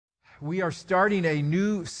We are starting a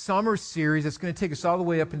new summer series that's going to take us all the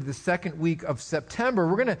way up into the second week of September.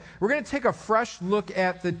 We're going to take a fresh look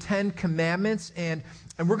at the Ten Commandments, and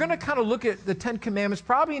we're going to kind of look at the Ten Commandments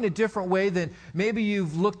probably in a different way than maybe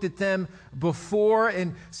you've looked at them before.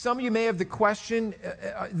 And some of you may have the question,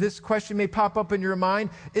 this question may pop up in your mind,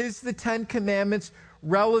 is the Ten Commandments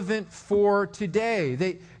relevant for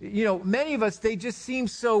today? Many of us, they just seem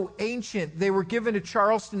so ancient. They were given to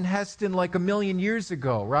Charleston Heston like 1,000,000 years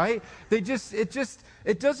ago, right?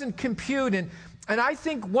 It doesn't compute. And I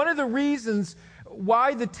think one of the reasons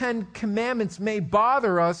why the Ten Commandments may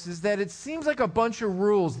bother us is that it seems like a bunch of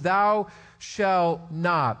rules. Thou shalt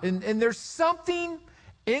not. And there's something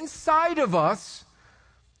inside of us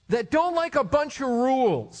that don't like a bunch of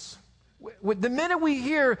rules. The minute we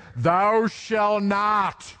hear, thou shalt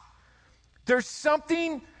not, there's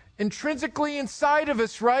something intrinsically inside of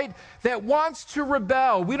us, right, that wants to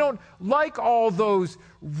rebel. We don't like all those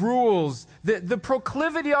rules. The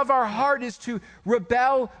proclivity of our heart is to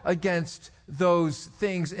rebel against those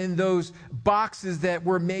things in those boxes that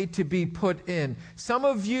were made to be put in. Some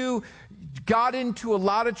of you got into a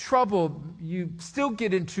lot of trouble. You still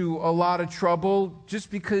get into a lot of trouble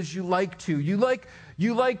just because you like to. You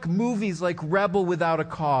like movies like Rebel Without a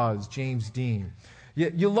Cause, James Dean.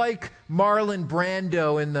 You like Marlon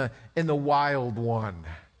Brando in the Wild One,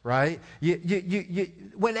 right?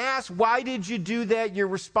 When asked, why did you do that? Your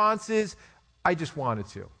response is, I just wanted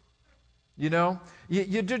to.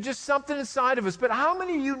 There's just something inside of us. But how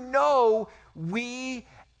many of you know we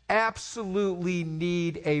absolutely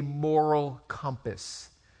need a moral compass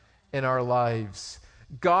in our lives?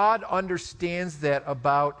 God understands that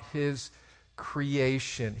about His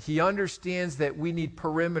creation. He understands that we need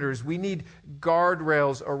perimeters. We need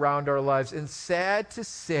guardrails around our lives. And sad to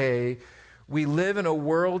say, we live in a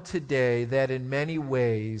world today that in many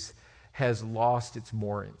ways has lost its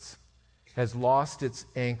moorings, has lost its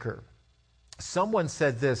anchor. Someone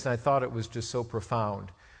said this, and I thought it was just so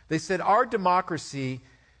profound. They said, our democracy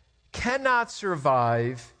cannot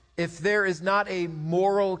survive if there is not a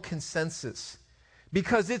moral consensus,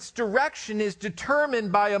 because its direction is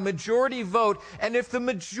determined by a majority vote. And if the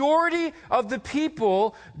majority of the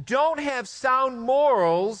people don't have sound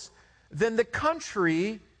morals, then the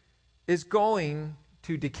country is going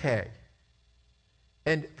to decay.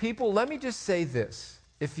 And people, let me just say this.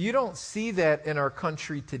 If you don't see that in our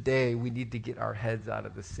country today, we need to get our heads out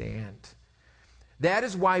of the sand. That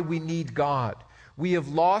is why we need God. We have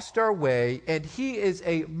lost our way, and He is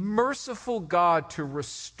a merciful God to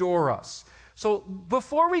restore us. So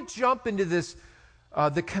before we jump into this,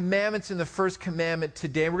 the commandments in the first commandment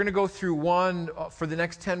today, we're going to go through one for the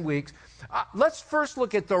next 10 weeks. Let's first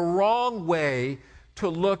look at the wrong way to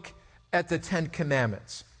look at the Ten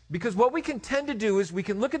Commandments. Because what we can tend to do is we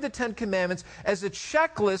can look at the Ten Commandments as a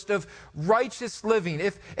checklist of righteous living.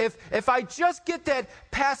 If I just get that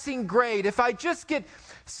passing grade, if I just get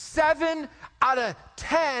 7 out of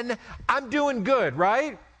 10, I'm doing good,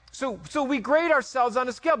 right? So we grade ourselves on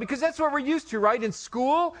a scale because that's what we're used to, right? In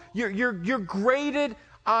school, you're graded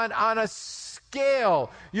on a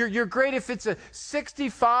scale. You're graded if it's a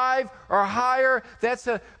 65 or higher. That's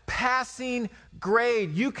a passing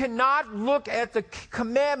grade. You cannot look at the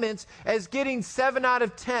commandments as getting 7 out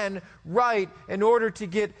of 10 right in order to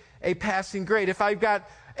get a passing grade. If I've got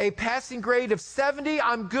a passing grade of 70,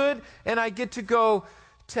 I'm good and I get to go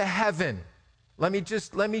to heaven. Let me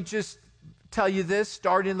just tell you this,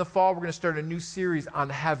 starting in the fall, we're going to start a new series on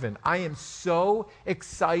heaven. I am so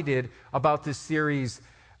excited about this series.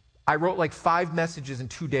 I wrote like 5 messages in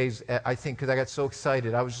 2 days, I think, because I got so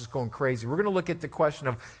excited. I was just going crazy. We're going to look at the question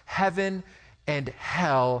of heaven and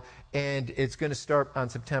hell, and it's going to start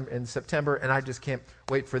in September, and I just can't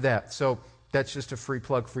wait for that. So that's just a free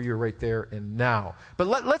plug for you right there and now. But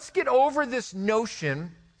let's get over this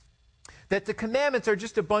notion that the commandments are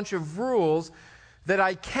just a bunch of rules that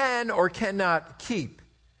I can or cannot keep.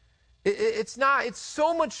 It's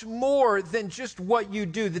so much more than just what you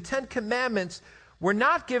do. The Ten Commandments were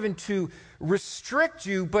not given to restrict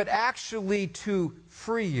you, but actually to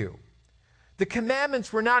free you. The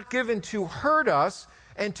commandments were not given to hurt us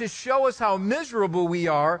and to show us how miserable we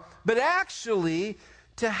are, but actually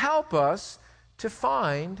to help us to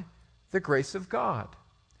find the grace of God.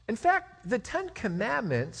 In fact, the Ten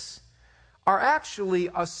Commandments are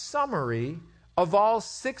actually a summary of all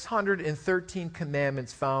 613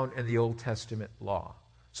 commandments found in the Old Testament law.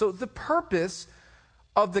 So the purpose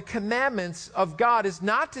of the commandments of God is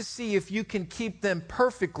not to see if you can keep them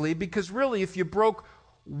perfectly, because really if you broke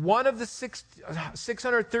one of the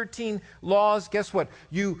 613 laws, guess what?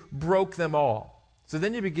 You broke them all. So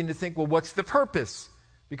then you begin to think, well, what's the purpose?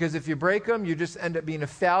 Because if you break them, you just end up being a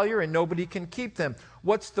failure and nobody can keep them.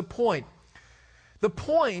 What's the point? The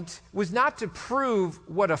point was not to prove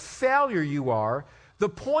what a failure you are. The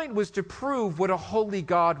point was to prove what a holy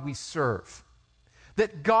God we serve.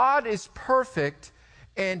 That God is perfect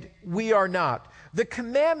and we are not. The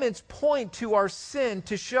commandments point to our sin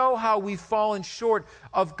to show how we've fallen short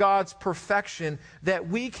of God's perfection, that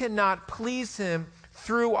we cannot please Him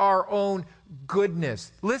through our own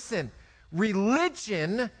goodness. Listen,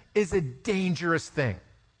 religion is a dangerous thing.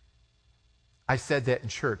 I said that in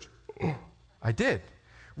church. I did.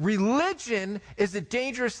 Religion is a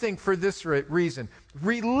dangerous thing for this reason.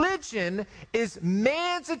 Religion is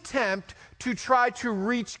man's attempt to try to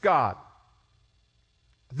reach God.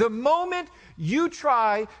 The moment you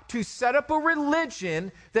try to set up a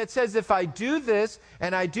religion that says, if I do this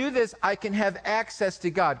and I do this, I can have access to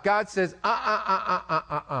God. God says,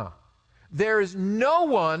 There is no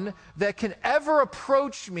one that can ever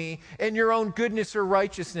approach me in your own goodness or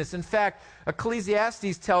righteousness. In fact,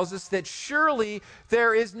 Ecclesiastes tells us that surely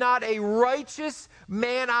there is not a righteous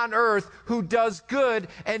man on earth who does good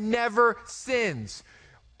and never sins.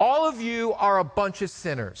 All of you are a bunch of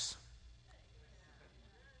sinners.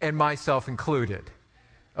 And myself included.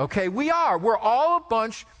 Okay, we are. We're all a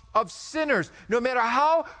bunch of sinners. No matter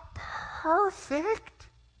how perfect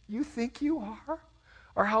you think you are,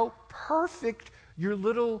 or how perfect your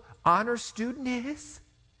little honor student is,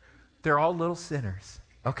 they're all little sinners.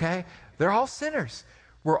 Okay? They're all sinners.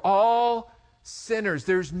 We're all sinners.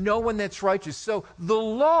 There's no one that's righteous. So the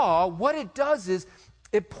law, what it does is,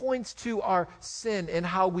 it points to our sin and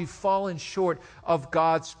how we've fallen short of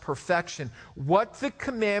God's perfection. What the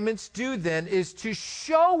commandments do then is to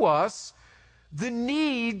show us the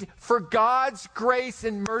need for God's grace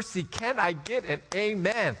and mercy. Can I get an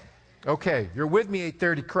amen? Okay, you're with me,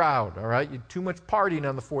 8:30 crowd, all right? You're too much partying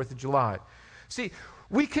on the 4th of July. See,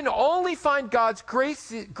 we can only find God's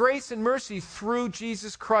grace and mercy through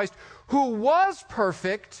Jesus Christ, who was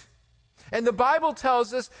perfect, and the Bible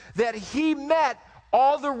tells us that He met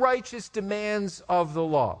all the righteous demands of the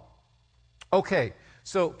law. Okay,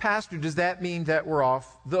 so Pastor, does that mean that we're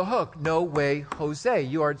off the hook? No way, Jose.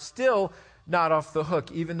 You are still not off the hook.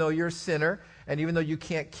 Even though you're a sinner, and even though you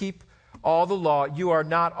can't keep all the law, you are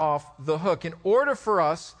not off the hook. In order for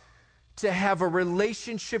us to have a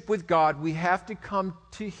relationship with God, we have to come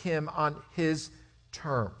to Him on His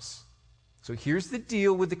terms. So here's the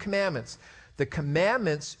deal with the commandments. The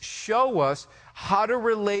commandments show us how to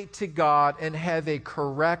relate to God and have a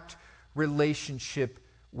correct relationship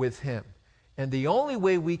with Him. And the only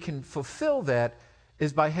way we can fulfill that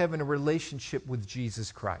is by having a relationship with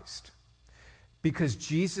Jesus Christ. Because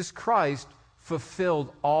Jesus Christ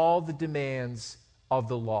fulfilled all the demands of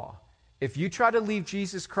the law. If you try to leave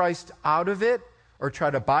Jesus Christ out of it, or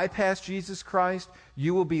try to bypass Jesus Christ,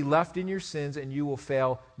 you will be left in your sins and you will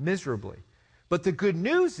fail miserably. But the good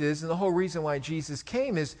news is, and the whole reason why Jesus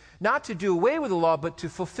came is not to do away with the law, but to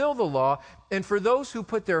fulfill the law. And for those who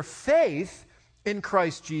put their faith in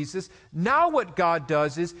Christ Jesus, now what God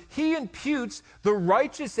does is He imputes the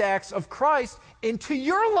righteous acts of Christ into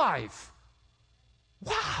your life.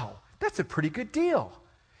 Wow, that's a pretty good deal.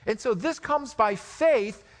 And so this comes by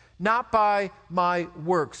faith, not by my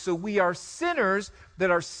works. So we are sinners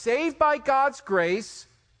that are saved by God's grace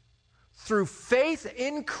through faith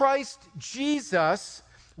in Christ Jesus,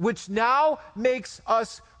 which now makes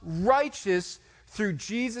us righteous through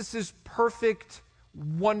Jesus' perfect,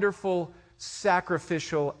 wonderful,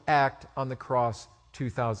 sacrificial act on the cross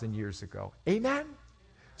 2,000 years ago. Amen?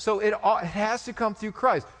 So it has to come through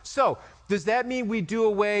Christ. So does that mean we do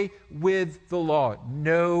away with the law?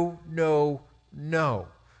 No, no, no.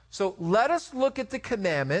 So let us look at the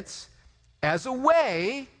commandments as a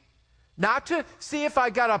way not to see if I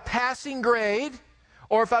got a passing grade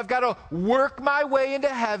or if I've got to work my way into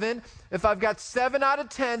heaven. If I've got 7 out of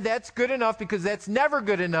 10, that's good enough, because that's never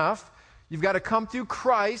good enough. You've got to come through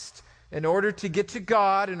Christ in order to get to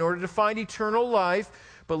God, in order to find eternal life.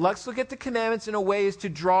 But let's look at the commandments in a way as to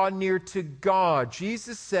draw near to God.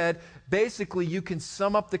 Jesus said, basically, you can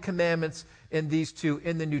sum up the commandments in these two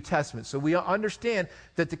in the New Testament. So we understand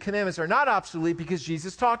that the commandments are not obsolete because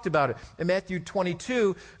Jesus talked about it. In Matthew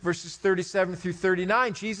 22, verses 37 through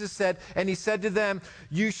 39, Jesus said, and He said to them,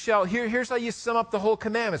 here's how you sum up the whole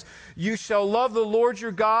commandments. You shall love the Lord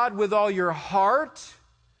your God with all your heart,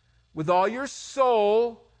 with all your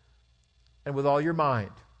soul, and with all your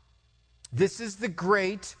mind. This is the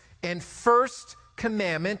great and first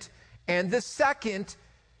commandment, and the second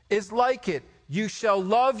is like it. You shall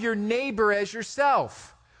love your neighbor as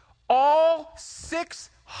yourself. All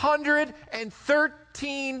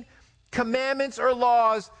 613 commandments or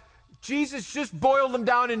laws Jesus just boiled them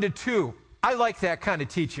down into two. I like that kind of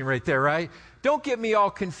teaching right there, right? Don't get me all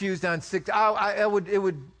confused on six. It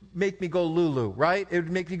would make me go Lulu, right? It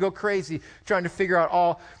would make me go crazy trying to figure out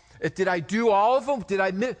all. Did I do all of them? Did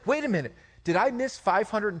I miss? Wait a minute. Did I miss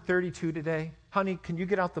 532 today? Honey, can you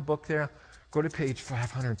get out the book there? Go to page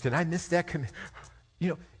 500. Did I miss that?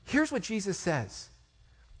 Here's what Jesus says.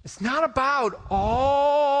 It's not about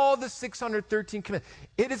all the 613 commandments.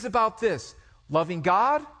 It is about this: loving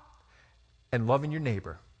God and loving your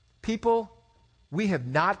neighbor. People, we have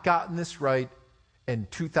not gotten this right in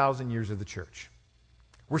 2,000 years of the church.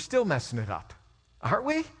 We're still messing it up, aren't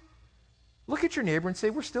we? Look at your neighbor and say,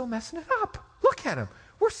 we're still messing it up. Look at him.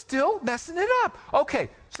 We're still messing it up. Okay,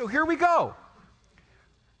 so here we go.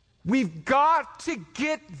 We've got to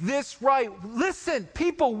get this right. Listen,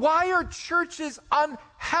 people, why are churches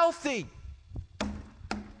unhealthy?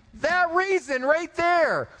 That reason right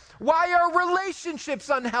there. Why are relationships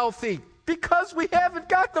unhealthy? Because we haven't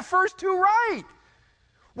got the first two right.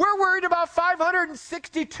 We're worried about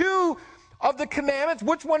 562 of the commandments.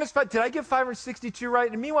 Which one is, did I get 562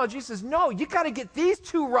 right? And meanwhile, Jesus says, no, you got to get these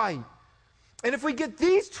two right. And if we get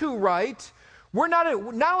these two right, we're not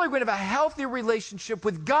only going to have a healthy relationship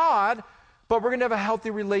with God, but we're going to have a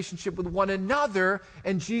healthy relationship with one another,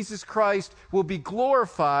 and Jesus Christ will be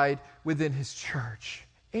glorified within his church.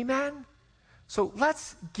 Amen? So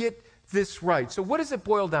let's get this right. So what does it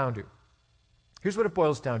boil down to? Here's what it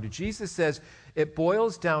boils down to. Jesus says it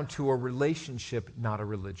boils down to a relationship, not a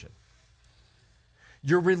religion.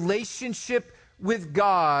 Your relationship with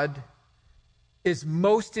God is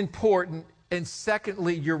most important, and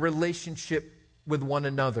secondly, your relationship with one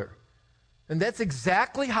another. And that's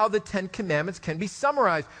exactly how the Ten Commandments can be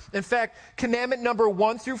summarized. In fact, commandment number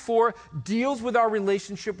 1 through 4 deals with our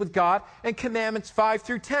relationship with God, and commandments 5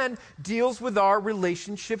 through 10 deals with our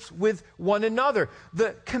relationships with one another.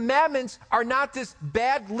 The commandments are not this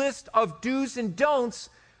bad list of do's and don'ts.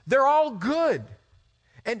 They're all good.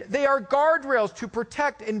 And they are guardrails to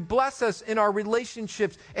protect and bless us in our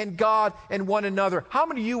relationships and God and one another. How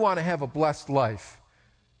many of you want to have a blessed life?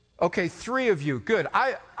 Okay, 3 of you. Good.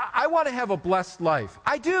 I want to have a blessed life.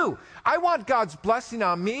 I do. I want God's blessing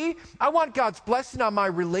on me. I want God's blessing on my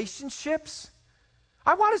relationships.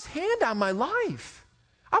 I want his hand on my life.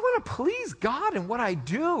 I want to please God in what I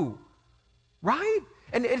do. Right?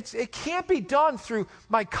 And it can't be done through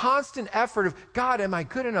my constant effort of, God, am I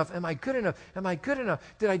good enough? Am I good enough? Am I good enough?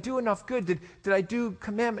 Did I do enough good? Did I do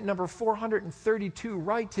commandment number 432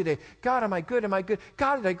 right today? God, am I good? Am I good?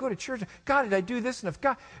 God, did I go to church? God, did I do this enough?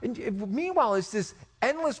 God. And meanwhile, it's this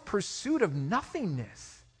endless pursuit of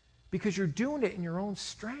nothingness because you're doing it in your own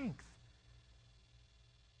strength.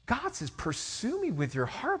 God says, pursue me with your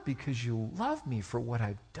heart because you love me for what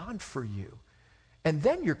I've done for you. And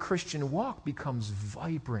then your Christian walk becomes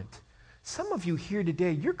vibrant. Some of you here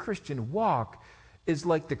today, your Christian walk is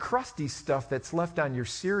like the crusty stuff that's left on your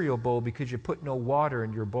cereal bowl because you put no water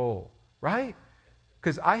in your bowl, right?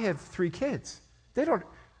 Because I have 3 kids. They don't,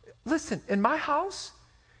 listen, in my house,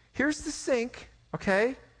 here's the sink,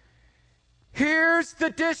 okay? Here's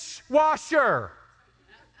the dishwasher.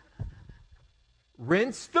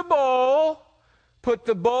 Rinse the bowl, put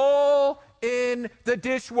the bowl in the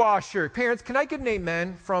dishwasher. Parents, can I get an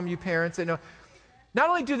amen from you parents? I know. Not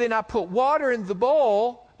only do they not put water in the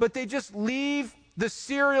bowl, but they just leave the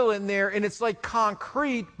cereal in there and it's like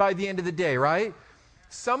concrete by the end of the day, right?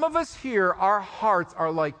 Some of us here, our hearts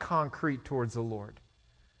are like concrete towards the Lord.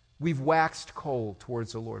 We've waxed cold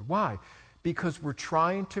towards the Lord. Why? Because we're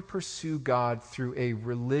trying to pursue God through a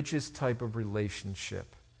religious type of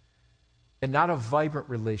relationship and not a vibrant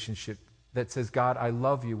relationship that says, God, I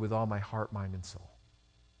love you with all my heart, mind, and soul.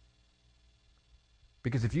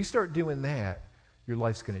 Because if you start doing that, your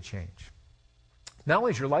life's going to change. Not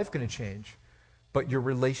only is your life going to change, but your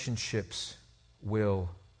relationships will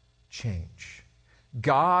change.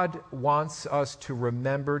 God wants us to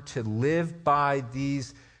remember to live by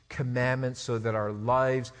these commandments so that our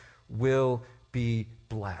lives will be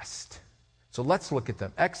blessed. So let's look at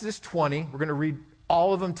them. Exodus 20, we're going to read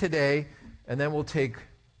all of them today, and then we'll take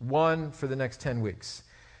one for the next 10 weeks.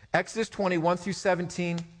 Exodus 20, 1 through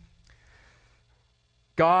 17.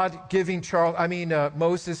 God giving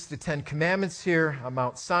Moses the 10 Commandments here on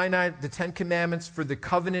Mount Sinai. The 10 Commandments for the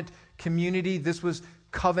covenant community. This was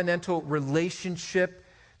covenantal relationship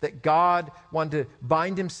that God wanted to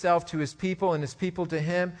bind himself to his people and his people to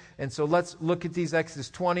him. And so let's look at these. Exodus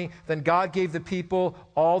 20. Then God gave the people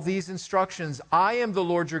all these instructions. I am the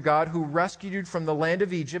Lord your God who rescued you from the land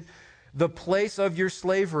of Egypt, the place of your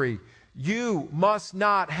slavery. You must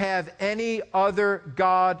not have any other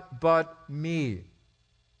God but me.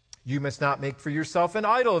 You must not make for yourself an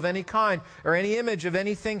idol of any kind or any image of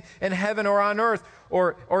anything in heaven or on earth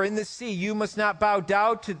or in the sea. You must not bow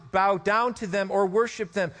down to them or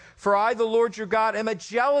worship them. For I, the Lord your God, am a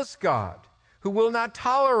jealous God who will not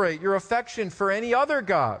tolerate your affection for any other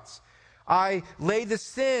gods. I lay the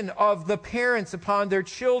sin of the parents upon their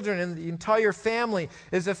children, and the entire family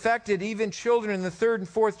is affected, even children in the third and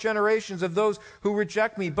fourth generations of those who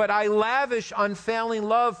reject me. But I lavish unfailing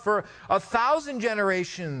love for 1,000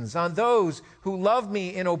 generations on those who love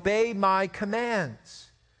me and obey my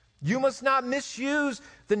commands. You must not misuse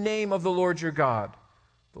the name of the Lord your God.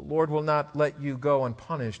 The Lord will not let you go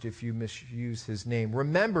unpunished if you misuse his name.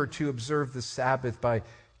 Remember to observe the Sabbath by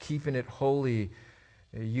keeping it holy.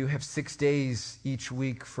 You have 6 days each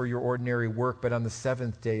week for your ordinary work, but on the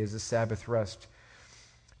seventh day is a Sabbath rest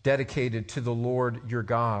dedicated to the Lord your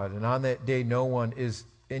God. And on that day, no one is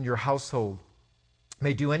in your household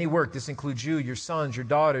may do any work. This includes you, your sons, your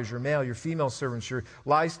daughters, your male, your female servants, your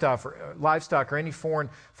livestock, or any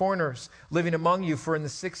foreigners living among you. For in the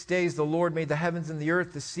 6 days the Lord made the heavens and the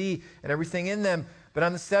earth, the sea, and everything in them. But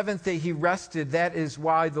on the seventh day he rested. That is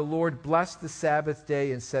why the Lord blessed the Sabbath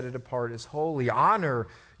day and set it apart as holy. Honor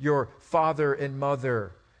your father and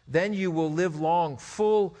mother. Then you will live long,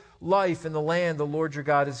 full life in the land the Lord your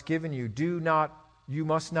God has given you. You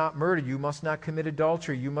must not murder. You must not commit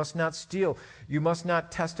adultery. You must not steal. You must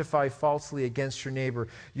not testify falsely against your neighbor.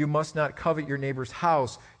 You must not covet your neighbor's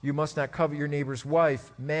house. You must not covet your neighbor's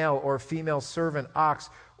wife, male or female servant, ox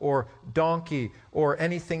or donkey, or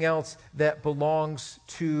anything else that belongs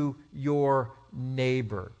to your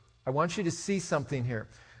neighbor. I want you to see something here.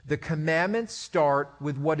 The commandments start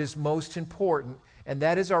with what is most important, and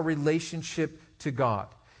that is our relationship to God.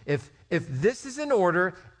 If this is in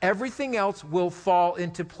order, everything else will fall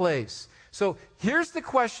into place. So here's the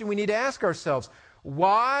question we need to ask ourselves.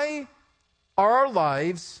 Why are our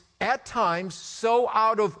lives at times so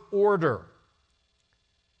out of order?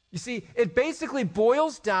 You see, it basically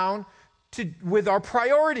boils down with our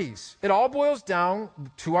priorities. It all boils down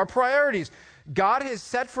to our priorities. God has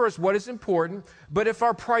set for us what is important, but if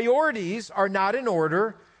our priorities are not in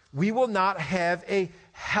order, we will not have a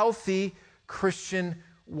healthy Christian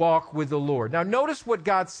walk with the Lord. Now notice what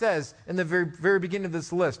God says in the very, very beginning of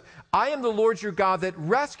this list. I am the Lord your God that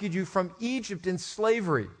rescued you from Egypt in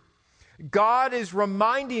slavery. God is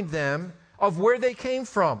reminding them of where they came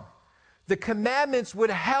from. The commandments would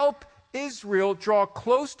help Israel draw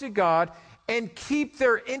close to God and keep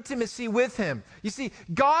their intimacy with him. You see,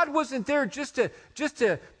 God wasn't there just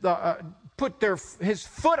to put his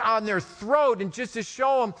foot on their throat and just to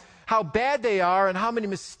show them how bad they are and how many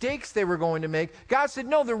mistakes they were going to make. God said,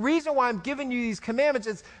 no, the reason why I'm giving you these commandments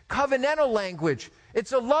is covenantal language.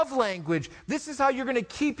 It's a love language. This is how you're going to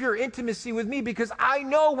keep your intimacy with me, because I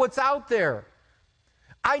know what's out there.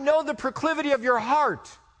 I know the proclivity of your heart.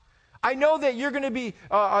 I know that you're going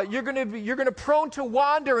to prone to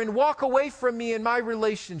wander and walk away from me in my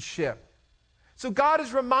relationship. So God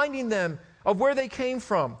is reminding them of where they came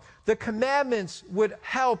from. The commandments would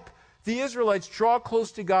help the Israelites draw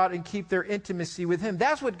close to God and keep their intimacy with him.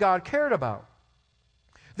 That's what God cared about.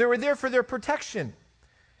 They were there for their protection.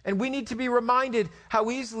 And we need to be reminded how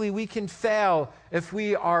easily we can fail if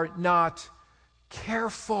we are not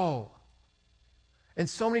careful. And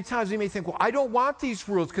so many times we may think, well, I don't want these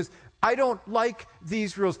rules because I don't like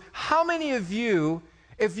these rules. How many of you,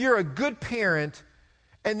 if you're a good parent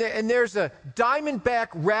and there's a diamondback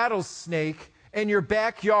rattlesnake in your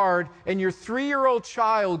backyard and your 3-year-old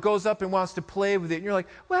child goes up and wants to play with it, and you're like,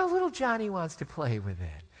 well, little Johnny wants to play with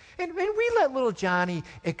it. And we let little Johnny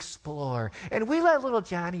explore, and we let little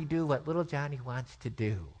Johnny do what little Johnny wants to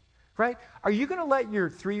do, right? Are you going to let your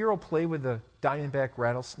 3-year-old play with a diamondback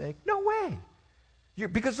rattlesnake? No way.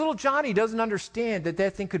 Because little Johnny doesn't understand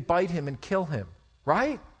that thing could bite him and kill him,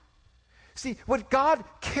 right? See, what God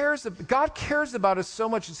cares about us so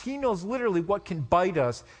much is he knows literally what can bite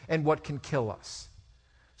us and what can kill us.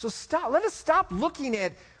 So let us stop looking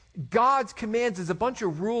at God's commands as a bunch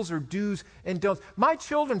of rules or do's and don'ts. My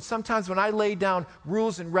children, sometimes when I lay down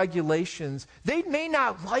rules and regulations, they may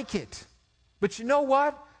not like it. But you know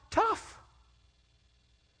what? Tough.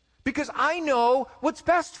 Because I know what's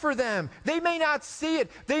best for them. They may not see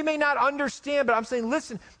it. They may not understand. But I'm saying,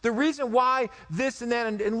 listen, the reason why this and that.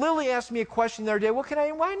 And Lily asked me a question the other day. Well,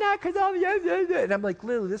 why not? Because and I'm like,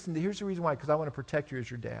 Lily, listen, here's the reason why. Because I want to protect you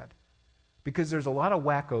as your dad. Because there's a lot of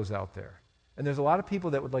wackos out there. And there's a lot of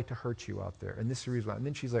people that would like to hurt you out there. And this is the reason why. And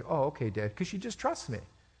then she's like, oh, okay, Dad. Because she just trusts me.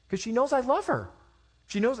 Because she knows I love her.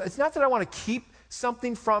 She knows it's not that I want to keep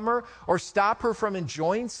something from her or stop her from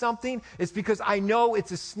enjoying something. It's because I know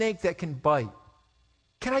it's a snake that can bite.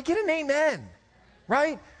 Can I get an amen?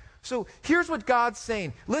 Right? So here's what God's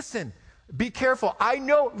saying. Listen, be careful.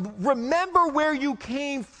 Remember where you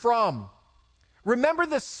came from. Remember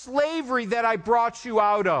the slavery that I brought you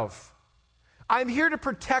out of. I'm here to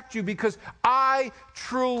protect you because I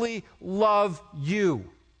truly love you.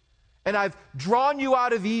 And I've drawn you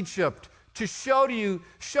out of Egypt to show you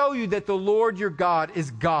that the Lord your God is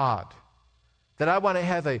God. That I want to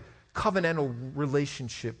have a covenantal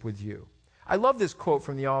relationship with you. I love this quote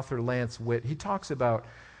from the author Lance Witt. He talks about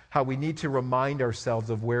how we need to remind ourselves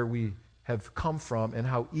of where we have come from and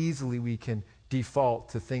how easily we can default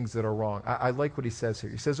to things that are wrong. I like what he says here.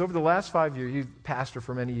 He says, over the last 5 years, he's a pastor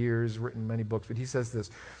for many years, written many books, but he says this,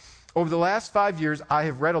 over the last 5 years, I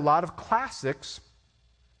have read a lot of classics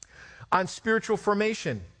on spiritual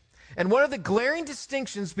formation. And one of the glaring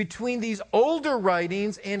distinctions between these older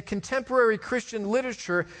writings and contemporary Christian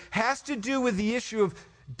literature has to do with the issue of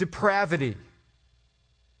depravity.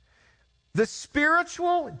 The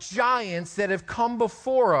spiritual giants that have come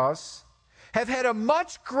before us have had a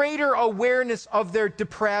much greater awareness of their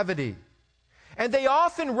depravity. And they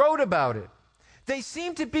often wrote about it. They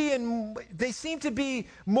seem to be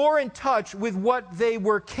more in touch with what they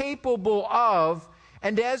were capable of,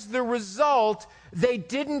 and as the result, they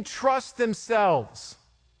didn't trust themselves.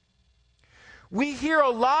 We hear a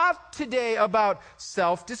lot today about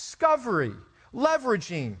self-discovery,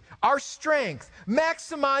 leveraging our strength,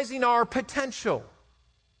 maximizing our potential.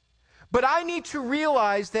 But I need to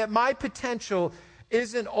realize that my potential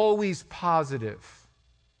isn't always positive.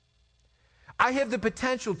 I have the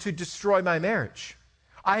potential to destroy my marriage.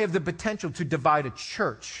 I have the potential to divide a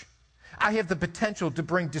church. I have the potential to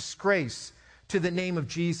bring disgrace to the name of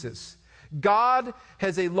Jesus. God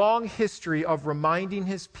has a long history of reminding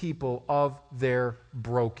his people of their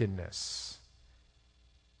brokenness.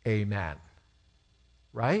 Amen.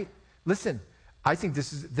 Right? Listen, I think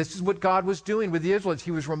this is what God was doing with the Israelites. He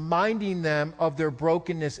was reminding them of their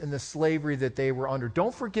brokenness and the slavery that they were under.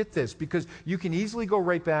 Don't forget this, because you can easily go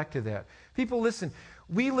right back to that. People, listen,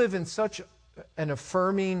 we live in such an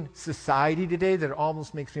affirming society today that it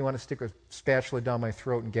almost makes me want to stick a spatula down my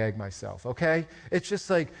throat and gag myself, okay? It's just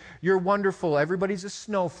like, you're wonderful. Everybody's a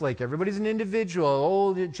snowflake. Everybody's an individual.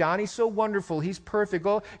 Oh, Johnny's so wonderful. He's perfect.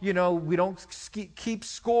 Oh, we don't keep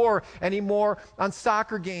score anymore on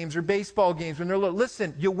soccer games or baseball games when they're little.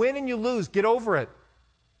 Listen, you win and you lose. Get over it,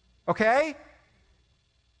 okay?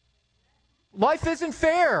 Life isn't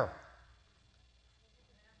fair.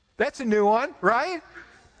 That's a new one, right?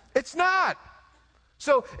 It's not.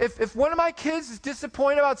 So if one of my kids is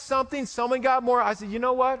disappointed about something, someone got more, I said, you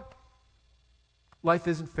know what? Life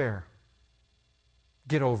isn't fair.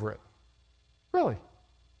 Get over it. Really.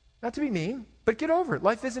 Not to be mean, but get over it.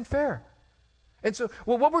 Life isn't fair. And so,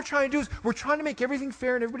 what we're trying to do is we're trying to make everything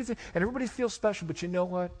fair and everybody feels special. But you know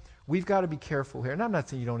what? We've got to be careful here. And I'm not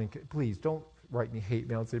saying you don't, please don't write me hate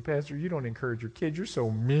mail and say, Pastor, you don't encourage your kids. You're so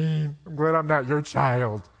mean. I'm glad I'm not your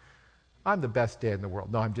child. I'm the best dad in the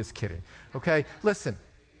world. No, I'm just kidding. Okay? Listen,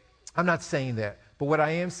 I'm not saying that. But what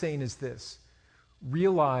I am saying is this.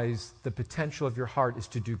 Realize the potential of your heart is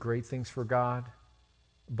to do great things for God,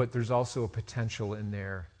 but there's also a potential in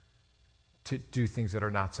there to do things that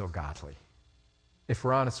are not so godly. If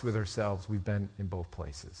we're honest with ourselves, we've been in both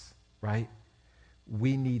places, right?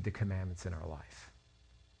 We need the commandments in our life.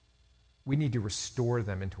 We need to restore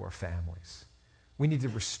them into our families. We need to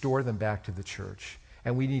restore them back to the church.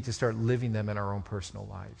 And we need to start living them in our own personal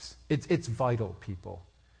lives. It's vital, people.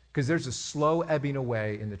 Because there's a slow ebbing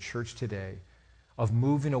away in the church today of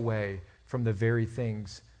moving away from the very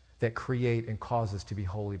things that create and cause us to be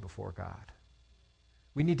holy before God.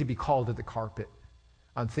 We need to be called to the carpet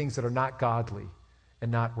on things that are not godly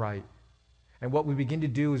and not right. And what we begin to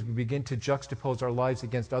do is we begin to juxtapose our lives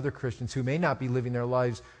against other Christians who may not be living their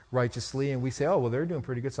lives righteously, and we say, oh, well, they're doing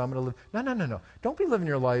pretty good, so I'm going to live. No. Don't be living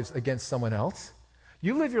your lives against someone else.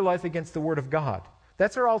 You live your life against the Word of God.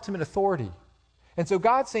 That's our ultimate authority. And so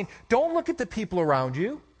God's saying, don't look at the people around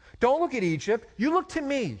you. Don't look at Egypt. You look to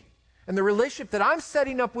me and the relationship that I'm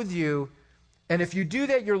setting up with you. And if you do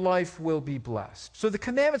that, your life will be blessed. So the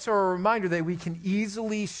commandments are a reminder that we can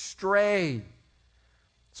easily stray.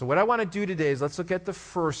 So what I want to do today is let's look at the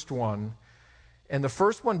first one. And the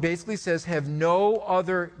first one basically says, have no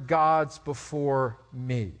other gods before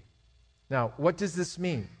me. Now, what does this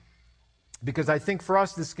mean? Because I think for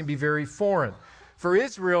us, this can be very foreign. For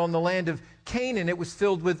Israel in the land of Canaan, it was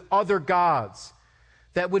filled with other gods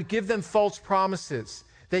that would give them false promises.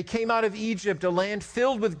 They came out of Egypt, a land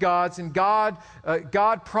filled with gods, and God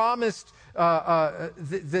promised,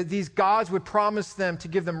 these gods would promise them to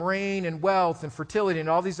give them rain and wealth and fertility and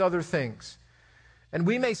all these other things. And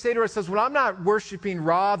we may say to ourselves, well, I'm not worshiping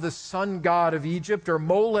Ra, the sun god of Egypt, or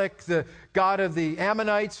Molech, the god of the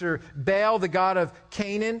Ammonites, or Baal, the god of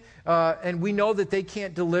Canaan. And we know that they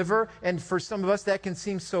can't deliver. And for some of us, that can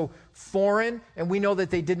seem so foreign. And we know that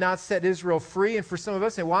they did not set Israel free. And for some of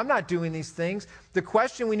us, say, well, I'm not doing these things. The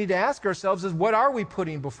question we need to ask ourselves is, what are we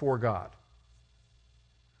putting before God?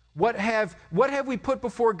 What have we put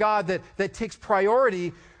before God that takes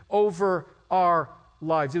priority over our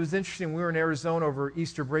lives? It was interesting. We were in Arizona over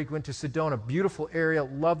Easter break, went to Sedona, beautiful area,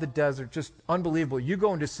 love the desert, just unbelievable. You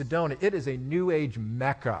go into Sedona, it is a New Age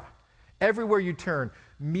mecca. Everywhere you turn,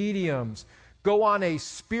 mediums, go on a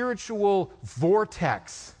spiritual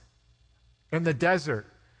vortex in the desert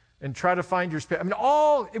and try to find your spirit. I mean,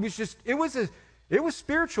 it was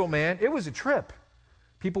spiritual, man. It was a trip.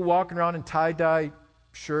 People walking around in tie-dye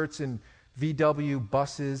shirts and VW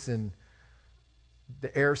buses, and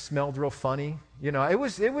the air smelled real funny. You know, it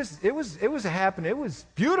was a happening. It was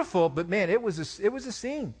beautiful, but man, it was a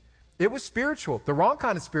scene. It was spiritual. The wrong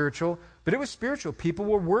kind of spiritual, but it was spiritual. People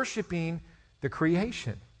were worshiping the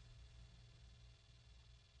creation.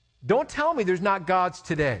 Don't tell me there's not gods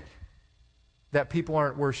today that people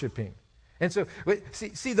aren't worshiping. And so,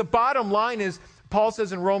 see, the bottom line is, Paul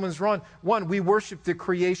says in Romans 1, we worship the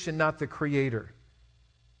creation, not the creator.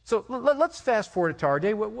 So let's fast forward to our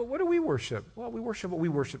day. What do we worship? Well, we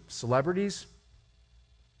worship celebrities.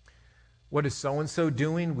 What is so-and-so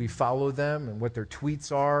doing? We follow them and what their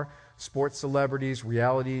tweets are. Sports celebrities,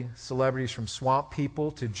 reality celebrities, from swamp people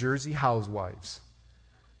to Jersey housewives.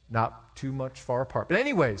 Not too much far apart. But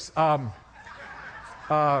anyways,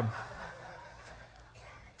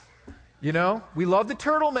 you know, we love the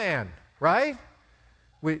Turtle Man, right?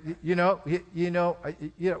 I'm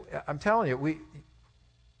telling you,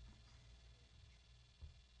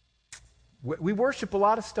 we worship a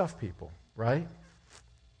lot of stuff, people, right?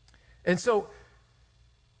 And so,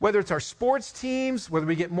 whether it's our sports teams, whether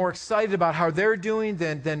we get more excited about how they're doing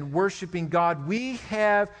than worshiping God, we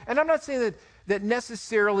have, and I'm not saying that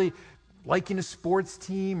necessarily liking a sports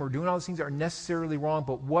team or doing all those things are necessarily wrong,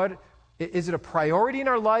 but is it a priority in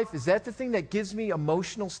our life? Is that the thing that gives me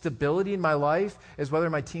emotional stability in my life, is whether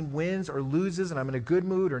my team wins or loses and I'm in a good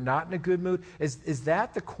mood or not in a good mood? Is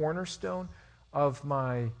that the cornerstone of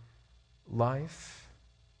my life?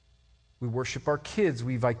 We worship our kids.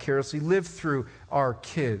 We vicariously live through our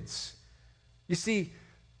kids. You see,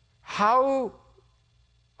 how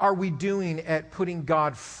are we doing at putting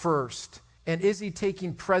God first? And is he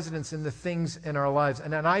taking precedence in the things in our lives?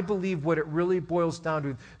 And I believe what it really boils down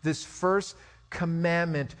to, this first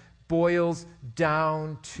commandment boils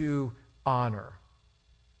down to honor.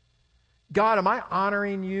 God, am I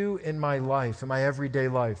honoring you in my life, in my everyday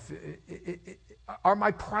life? Are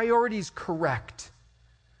my priorities correct?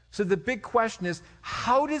 So the big question is,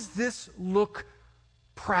 how does this look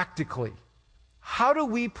practically? How do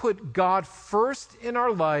we put God first in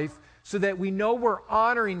our life so that we know we're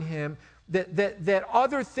honoring him, that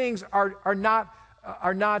other things are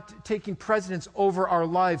not taking precedence over our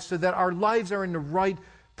lives, so that our lives are in the right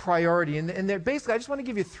priority? And basically, I just want to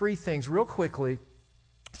give you three things real quickly.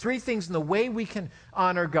 Three things in the way we can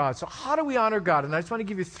honor God. So how do we honor God? And I just want to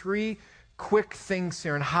give you three quick things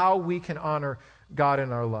here on how we can honor God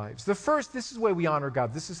in our lives. The first, this is the way we honor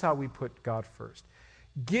God. This is how we put God first.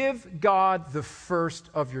 Give God the first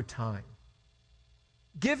of your time.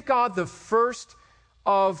 Give God the first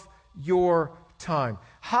of your time.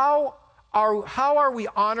 How are we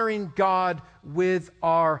honoring God with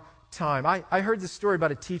our time? I heard this story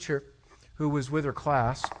about a teacher who was with her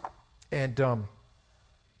class, and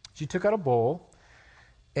she took out a bowl,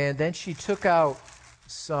 and then she took out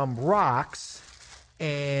some rocks,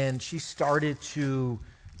 and she started to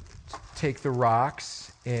take the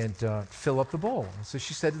rocks and fill up the bowl. And so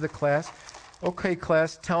she said to the class, okay,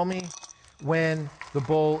 class, tell me when the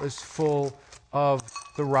bowl is full of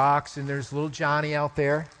the rocks. And there's little Johnny out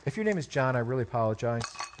there. If your name is John, I really apologize,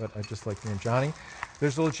 but I just like the name Johnny.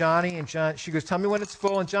 There's little Johnny, and she goes, tell me when it's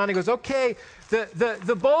full. And Johnny goes, okay,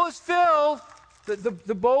 the bowl is filled.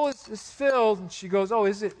 The bowl is filled. And she goes, oh,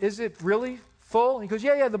 is it really full? And he goes,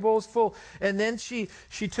 yeah, the bowl is full. And then she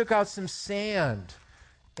took out some sand,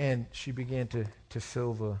 and she began to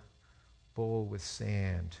fill the bowl with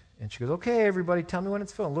sand. And she goes, okay, everybody, tell me when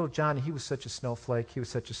it's full. And little Johnny, he was such a snowflake. He was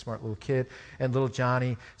such a smart little kid. And little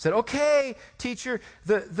Johnny said, okay, teacher,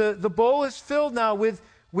 the bowl is filled now with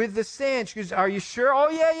the sand. She goes, are you sure? Oh,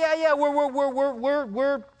 yeah.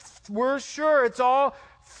 We're sure it's all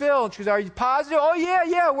filled. She goes, are you positive? Oh,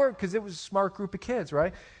 yeah, because it was a smart group of kids,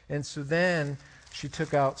 right? And so then she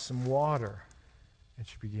took out some water, and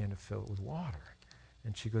she began to fill it with water.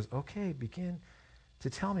 And she goes, okay, begin to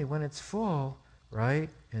tell me when it's full right?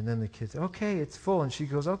 And then the kids, okay, it's full. And she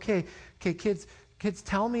goes, okay, kids,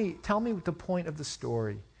 tell me the point of the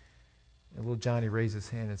story. And little Johnny raises his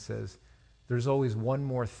hand and says, there's always one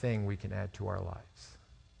more thing we can add to our lives.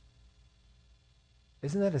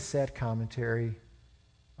 Isn't that a sad commentary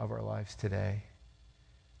of our lives today?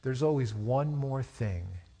 There's always one more thing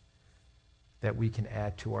that we can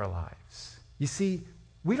add to our lives. You see,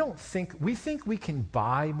 we think we can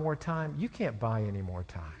buy more time. You can't buy any more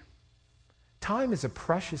time. Time is a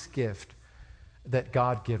precious gift that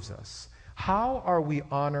God gives us. How are we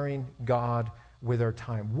honoring God with our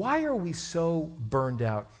time? Why are we so burned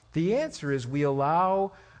out? The answer is we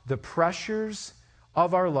allow the pressures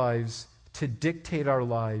of our lives to dictate our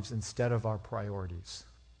lives instead of our priorities.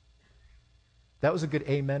 That was a good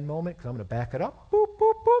amen moment, because I'm going to back it up. Boop,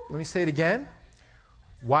 boop, boop. Let me say it again.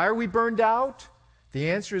 Why are we burned out? The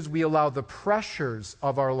answer is we allow the pressures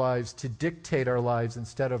of our lives to dictate our lives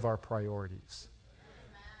instead of our priorities.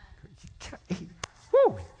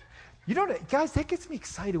 Woo! You know, guys, that gets me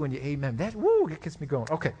excited when you amen. That gets me going.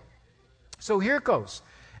 Okay. So here it goes.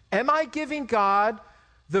 Am I giving God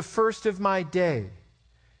the first of my day?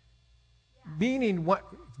 Meaning what?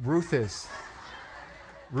 Ruth is.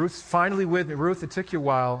 Ruth's finally with me. Ruth, it took you a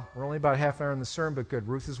while. We're only about half an hour in the sermon, but good.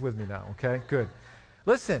 Ruth is with me now, okay? Good.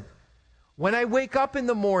 Listen, when I wake up in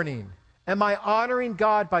the morning, am I honoring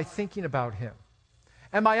God by thinking about Him?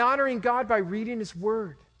 Am I honoring God by reading His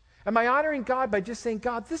Word? Am I honoring God by just saying,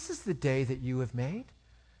 God, this is the day that you have made,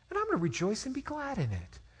 and I'm going to rejoice and be glad in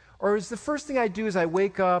it? Or is the first thing I do is I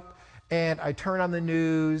wake up and I turn on the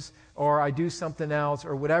news, or I do something else,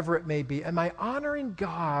 or whatever it may be? Am I honoring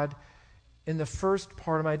God in the first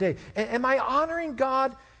part of my day? Am I honoring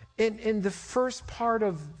God in the first part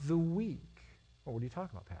of the week? Well, what are you talking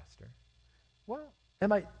about, Pastor? Well,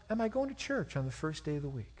 am I going to church on the first day of the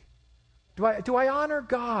week? Do I honor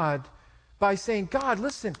God by saying, God,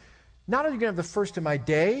 listen, not only are you going to have the first of my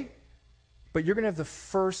day, but you're going to have the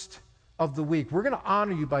first of the week. We're going to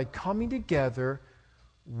honor you by coming together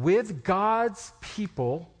with God's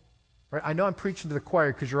people. Right? I know I'm preaching to the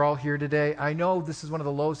choir because you're all here today. I know this is one of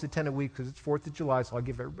the lowest attended weeks because it's 4th of July, so I'll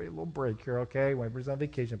give everybody a little break here, okay? When everybody's on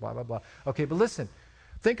vacation, blah, blah, blah. Okay, but listen,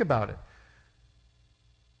 think about it.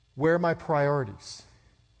 Where are my priorities?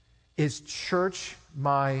 Is church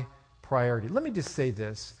my priority? Let me just say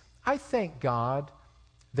this. I thank God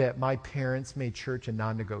that my parents made church a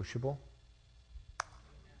non-negotiable.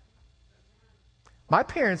 My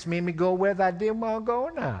parents made me go where I didn't want to go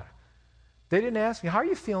now. They didn't ask me, how are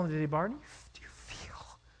you feeling today, Barney? Do you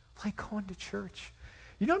feel like going to church?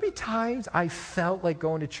 You know how many times I felt like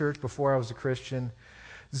going to church before I was a Christian?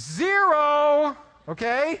 0,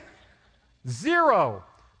 okay? 0.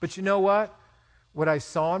 But you know what? What I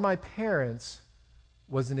saw in my parents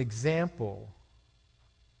was an example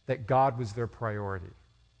that God was their priority.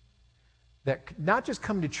 That not just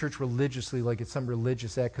coming to church religiously like it's some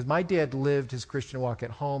religious act, because my dad lived his Christian walk at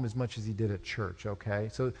home as much as he did at church, okay?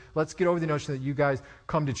 So let's get over the notion that you guys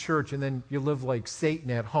come to church and then you live like Satan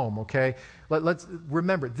at home, okay? Let's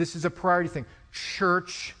remember, this is a priority thing.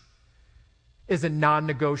 Church is a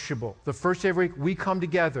non-negotiable. The first day of the week, we come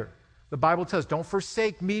together. The Bible tells us, don't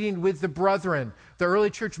forsake meeting with the brethren. The early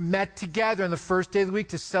church met together on the first day of the week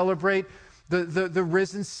to celebrate the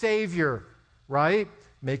risen Savior, right?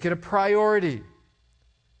 Make it a priority.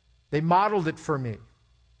 They modeled it for me.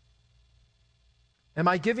 Am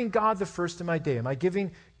I giving God the first of my day? Am I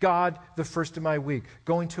giving God the first of my week?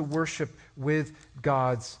 Going to worship with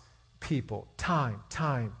God's people. Time.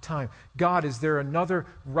 God, is there another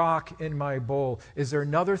rock in my bowl? Is there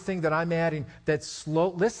another thing that I'm adding that's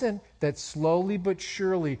slowly but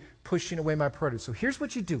surely pushing away my priorities? So here's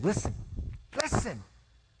what you do. Listen.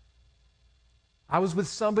 I was with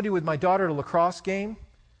somebody with my daughter at a lacrosse game,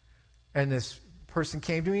 and this person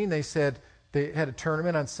came to me and they said they had a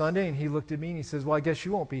tournament on Sunday, and he looked at me and he says, well, I guess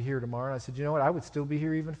you won't be here tomorrow. And I said, you know what? I would still be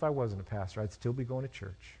here even if I wasn't a pastor. I'd still be going to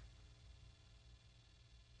church.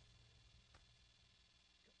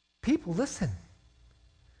 People, listen.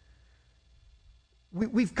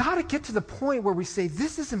 We've got to get to the point where we say,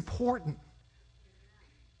 this is important.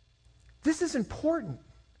 This is important.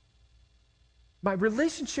 My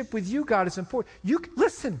relationship with you, God, is important.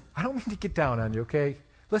 Listen, I don't mean to get down on you, okay?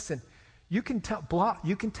 Listen, you can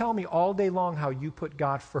tell me all day long how you put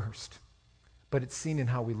God first, but it's seen in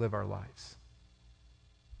how we live our lives.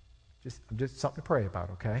 Just something to pray about,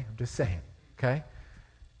 okay? I'm just saying, okay?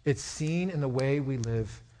 It's seen in the way we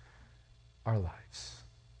live our lives.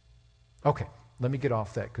 Okay, let me get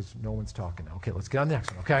off that because no one's talking now. Okay, let's get on the next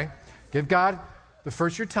one, okay? Give God the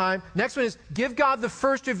first of your time. Next one is give God the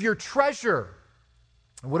first of your treasure.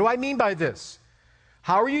 What do I mean by this?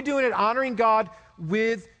 How are you doing it honoring God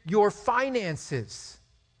with your finances.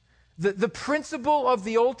 The principle of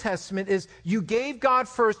the Old Testament is you gave God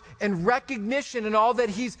first and recognition in all that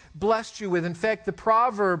he's blessed you with. In fact, the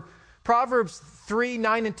Proverbs 3,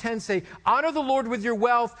 9, and 10 say, honor the Lord with your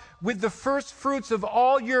wealth, with the first fruits of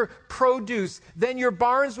all your produce. Then your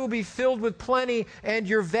barns will be filled with plenty, and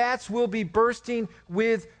your vats will be bursting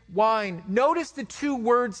with wine. Notice the two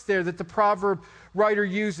words there that the proverb writer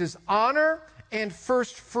uses, honor and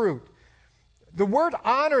first fruit. The word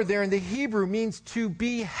honor there in the Hebrew means to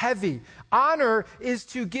be heavy. Honor is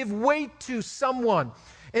to give weight to someone.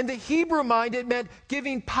 In the Hebrew mind, it meant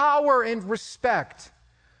giving power and respect.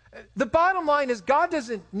 The bottom line is God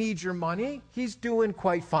doesn't need your money. He's doing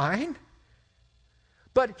quite fine.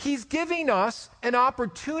 But he's giving us an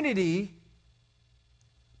opportunity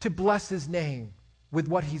to bless his name with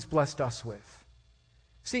what he's blessed us with.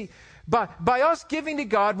 See, by us giving to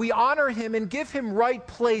God, we honor him and give him right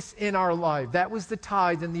place in our life. That was the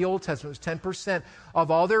tithe in the Old Testament. It was 10%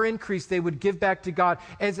 of all their increase they would give back to God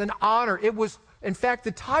as an honor. It was, in fact,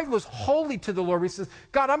 the tithe was holy to the Lord. He says,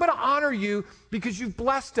 God, I'm going to honor you because you've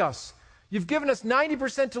blessed us. You've given us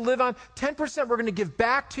 90% to live on. 10% we're going to give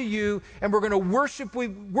back to you, and we're going to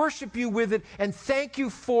worship you with it and thank you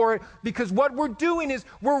for it, because what we're doing is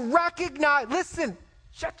we're recognizing,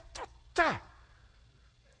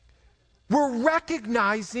 we're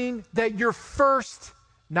recognizing that you're first,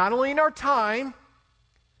 not only in our time,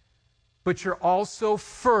 but you're also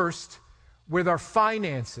first with our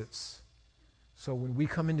finances. So when we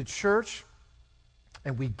come into church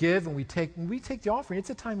and we give and we take the offering, it's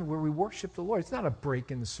a time where we worship the Lord. It's not a break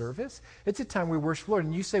in the service. It's a time where we worship the Lord.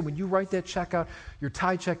 And you say, when you write that check out, your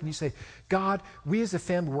tithe check, and you say, God, we as a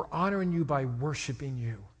family, we're honoring you by worshiping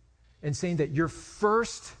you and saying that you're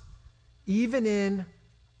first, even in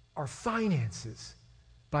our finances,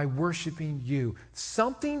 by worshiping you.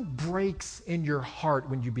 Something breaks in your heart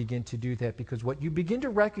when you begin to do that, because what you begin to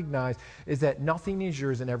recognize is that nothing is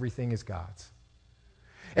yours and everything is God's.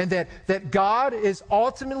 And that God is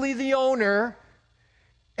ultimately the owner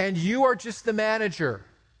and you are just the manager.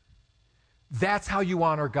 That's how you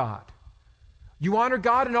honor God. You honor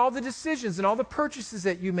God in all the decisions and all the purchases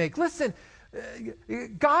that you make. Listen,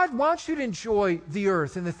 God wants you to enjoy the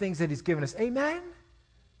earth and the things that he's given us. Amen?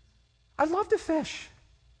 I love to fish.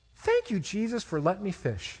 Thank you, Jesus, for letting me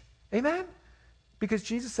fish. Amen? Because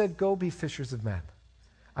Jesus said, go be fishers of men.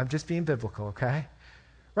 I'm just being biblical, okay?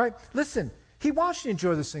 Right? Listen, he wants you to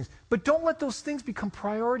enjoy those things, but don't let those things become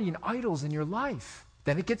priority and idols in your life.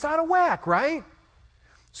 Then it gets out of whack, right?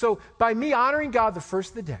 So by me honoring God the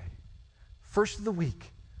first of the day, first of the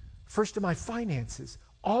week, first of my finances,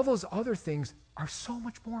 all those other things are so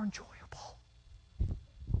much more enjoyable.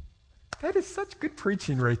 That is such good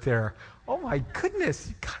preaching right there. Oh my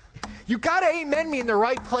goodness. You got to amen me in the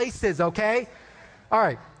right places, okay? All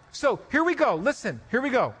right. So here we go. Listen, here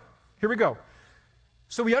we go.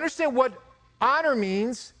 So we understand what honor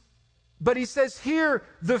means, but he says here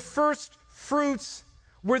the first fruits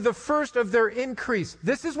were the first of their increase.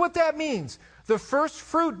 This is what that means. The first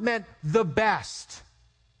fruit meant the best.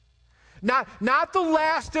 Not the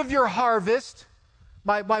last of your harvest.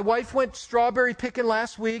 My wife went strawberry picking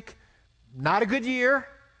last week. Not a good year.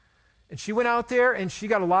 And she went out there and she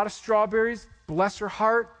got a lot of strawberries. Bless her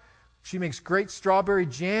heart. She makes great strawberry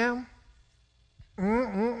jam.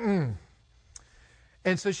 And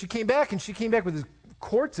so she came back with this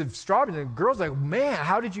quarts of strawberries. And the girl's like, man,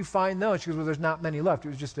 how did you find those? She goes, well, there's not many left. It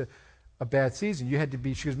was just a bad season. You had to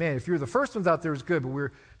be, she goes, man, if you were the first ones out there, it was good.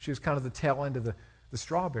 But she was kind of the tail end of the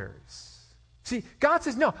strawberries. See, God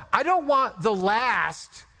says, no, I don't want the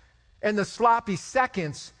last and the sloppy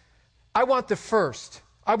seconds. I want the first.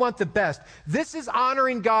 I want the best. This is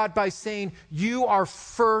honoring God by saying, you are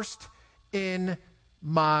first in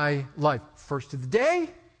my life. First of the day,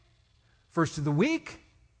 first of the week,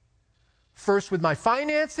 first with my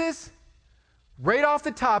finances. Right off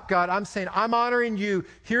the top, God, I'm saying, I'm honoring you.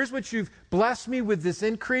 Here's what you've blessed me with, this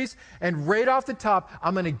increase. And right off the top,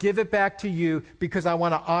 I'm going to give it back to you because I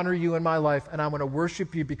want to honor you in my life and I want to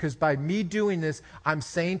worship you, because by me doing this, I'm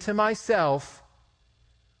saying to myself,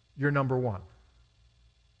 you're number one.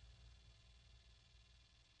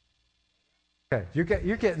 Okay, you're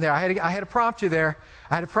getting there. I had to prompt you there.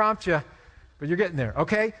 But you're getting there,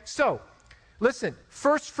 okay? So, listen,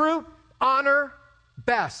 first fruit, honor,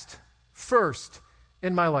 best, first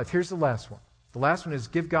in my life. Here's the last one. The last one is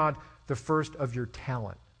give God the first of your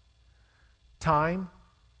talent. Time,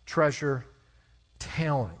 treasure,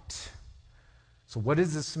 talent. So what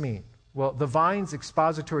does this mean? Well, the Vine's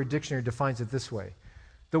Expository Dictionary defines it this way.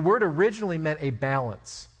 The word originally meant a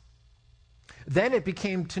balance. Then it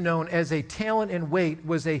became known as a talent, and weight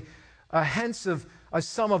was a hence of a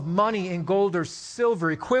sum of money in gold or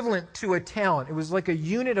silver equivalent to a talent. It was like a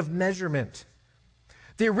unit of measurement.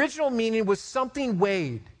 The original meaning was something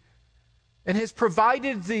weighed, and has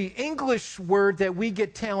provided the English word that we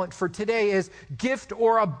get talent for today as gift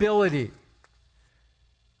or ability.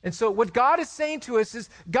 And so what God is saying to us is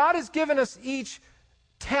God has given us each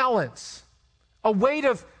talents, a weight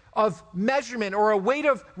of measurement or a weight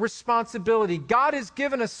of responsibility. God has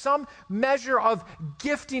given us some measure of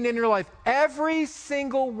gifting in your life. Every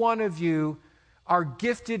single one of you are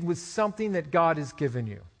gifted with something that God has given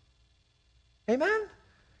you. Amen?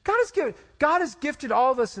 God has gifted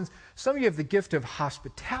all of us. And some of you have the gift of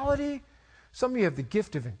hospitality. Some of you have the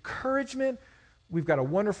gift of encouragement. We've got a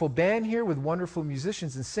wonderful band here with wonderful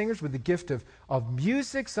musicians and singers with the gift of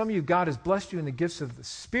music. Some of you, God has blessed you in the gifts of the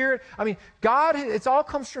Spirit. I mean, God, it all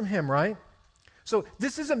comes from Him, right? So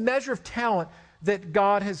this is a measure of talent that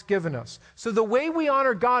God has given us. So the way we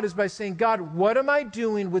honor God is by saying, God, what am I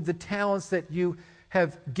doing with the talents that you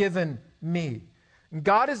have given me? And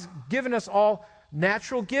God has given us all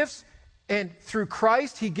natural gifts, and through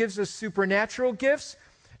Christ, He gives us supernatural gifts.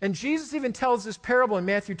 And Jesus even tells this parable in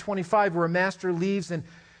Matthew 25 where a master leaves and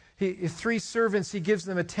three servants, he gives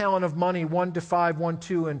them a talent of money, 1 to 5, 1,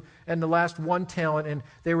 2, and the last 1 talent, and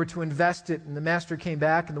they were to invest it. And the master came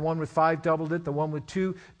back, and the one with 5 doubled it, the one with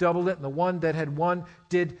 2 doubled it, and the one that had 1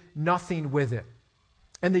 did nothing with it.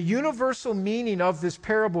 And the universal meaning of this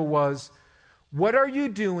parable was, what are you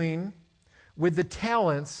doing with the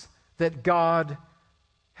talents that God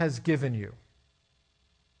has given you?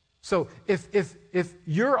 So if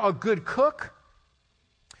you're a good cook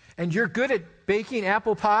and you're good at baking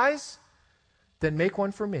apple pies, then make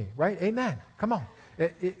one for me, right? Amen. Come on.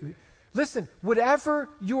 Listen, whatever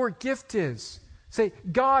your gift is, say,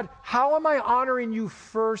 God, how am I honoring you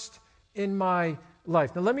first in my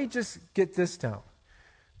life? Now, let me just get this down.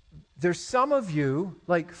 There's some of you,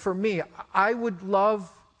 like for me, I would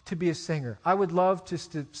love to be a singer. I would love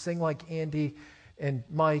just to sing like Andy and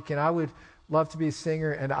Mike, and I would love to be a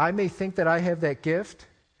singer, and I may think that I have that gift,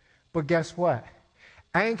 but guess what?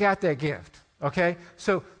 I ain't got that gift, okay?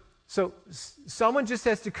 So someone just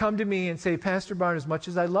has to come to me and say, Pastor Barn, as much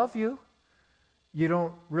as I love you, you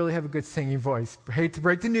don't really have a good singing voice. I hate to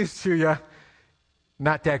break the news to you.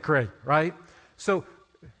 Not that great, right? So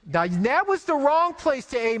now that was the wrong place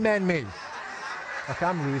to amen me. Okay,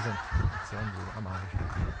 I'm leaving. I'm out of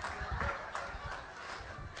here.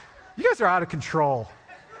 You guys are out of control.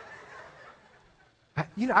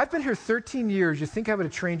 I've been here 13 years. You think I would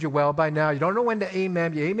have trained you well by now. You don't know when to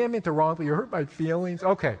amen. You amen me at the wrong, but you hurt my feelings.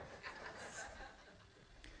 Okay.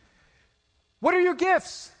 What are your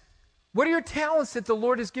gifts? What are your talents that the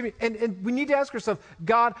Lord has given you? And we need to ask ourselves,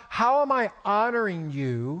 God, how am I honoring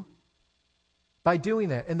you by doing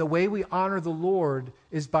that? And the way we honor the Lord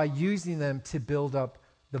is by using them to build up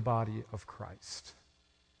the body of Christ.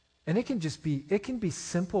 And it can be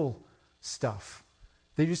simple stuff.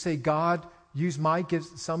 They just say, God, use my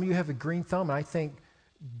gifts. Some of you have a green thumb, and I thank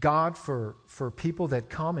God for people that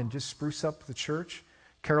come and just spruce up the church.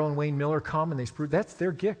 Carol and Wayne Miller come and they spruce. That's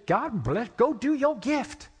their gift. God bless. Go do your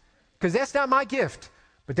gift, because that's not my gift,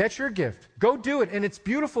 but that's your gift. Go do it, and it's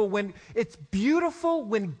beautiful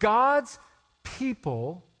when God's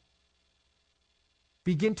people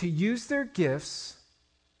begin to use their gifts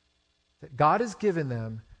that God has given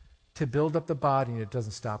them to build up the body, and it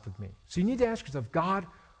doesn't stop with me. So you need to ask yourself, God,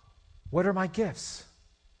 what are my gifts?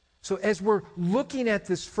 So as we're looking at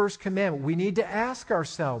this first commandment, we need to ask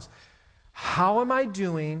ourselves, how am I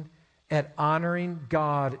doing at honoring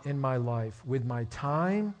God in my life? With my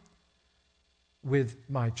time, with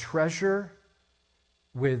my treasure,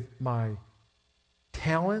 with my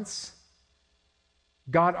talents?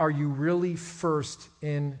 God, are you really first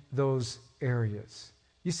in those areas?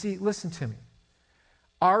 You see, listen to me.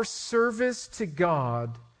 Our service to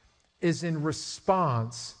God is in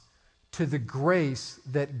response to the grace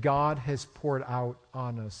that God has poured out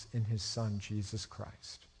on us in His Son, Jesus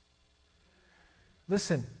Christ.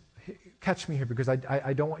 Listen, catch me here, because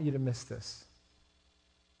I don't want you to miss this.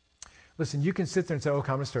 Listen, you can sit there and say,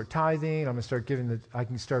 okay, I'm going to start tithing, I'm going to start I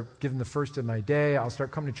can start giving the first of my day, I'll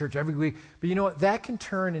start coming to church every week. But you know what? That can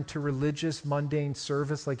turn into religious, mundane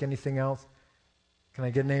service like anything else. Can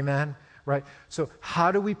I get an amen? Right? So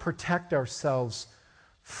how do we protect ourselves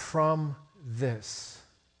from this?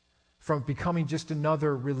 From becoming just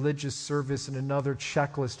another religious service and another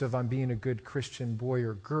checklist of I'm being a good Christian boy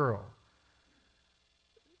or girl.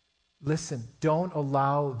 Listen, don't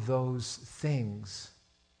allow those things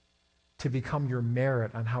to become your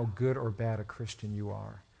merit on how good or bad a Christian you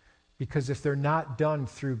are. Because if they're not done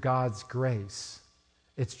through God's grace,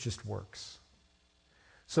 it's just works.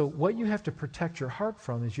 So what you have to protect your heart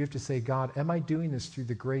from is you have to say, God, am I doing this through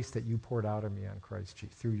the grace that you poured out on me on Christ,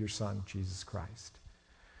 through your Son, Jesus Christ?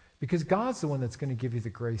 Because God's the one that's going to give you the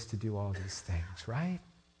grace to do all these things, right?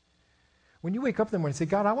 When you wake up in the morning and say,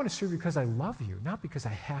 God, I want to serve you because I love you, not because I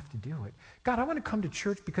have to do it. God, I want to come to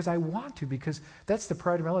church because I want to, because that's the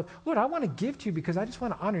pride of my life. Lord, I want to give to you because I just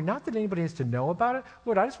want to honor you. Not that anybody has to know about it.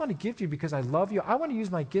 Lord, I just want to give to you because I love you. I want to use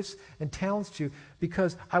my gifts and talents to you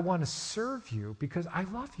because I want to serve you because I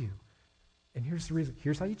love you. And here's the reason.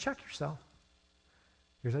 Here's how you check yourself.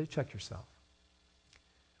 Here's how you check yourself.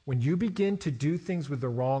 When you begin to do things with the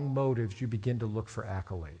wrong motives, you begin to look for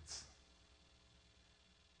accolades.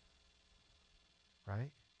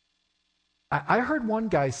 Right? I heard one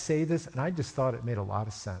guy say this, and I just thought it made a lot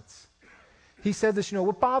of sense. He said this,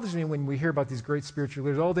 what bothers me when we hear about these great spiritual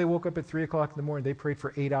leaders, they woke up at 3 o'clock in the morning, they prayed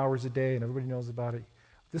for 8 hours a day, and everybody knows about it.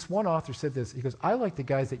 This one author said this. He goes, I like the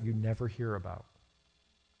guys that you never hear about.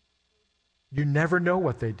 You never know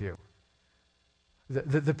what they do.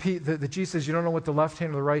 The Jesus says you don't know what the left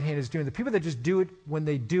hand or the right hand is doing. The people that just do it when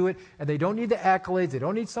they do it, and they don't need the accolades, they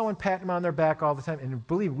don't need someone patting them on their back all the time. And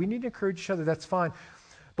believe me, we need to encourage each other, that's fine.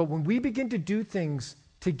 But when we begin to do things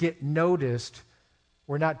to get noticed,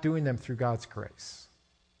 we're not doing them through God's grace.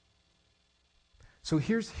 So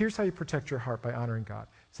here's how you protect your heart by honoring God.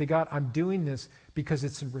 Say, God, I'm doing this because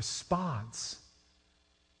it's in response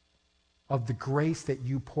of the grace that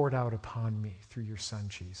you poured out upon me through your Son,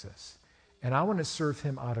 Jesus. And I want to serve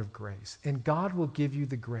him out of grace. And God will give you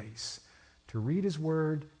the grace to read his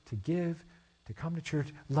word, to give, to come to church.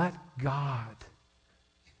 Let God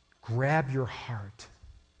grab your heart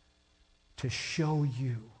to show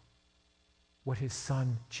you what his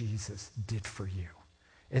Son, Jesus, did for you.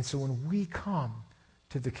 And so when we come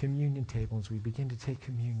to the communion table, as we begin to take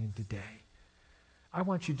communion today, I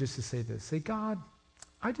want you just to say this. Say, God,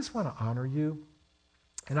 I just want to honor you.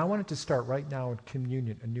 And I want it to start right now in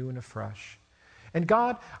communion, anew and afresh. And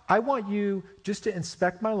God, I want you just to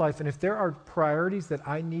inspect my life, and if there are priorities that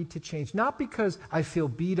I need to change, not because I feel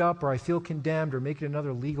beat up or I feel condemned or make it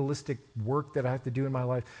another legalistic work that I have to do in my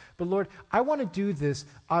life, but Lord, I want to do this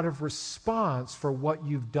out of response for what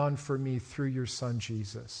you've done for me through your Son,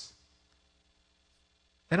 Jesus.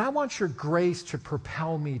 And I want your grace to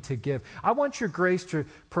propel me to give. I want your grace to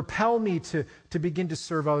propel me to begin to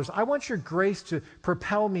serve others. I want your grace to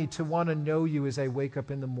propel me to want to know you as I wake up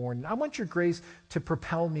in the morning. I want your grace to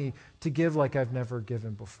propel me to give like I've never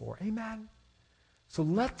given before. Amen? So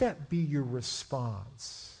let that be your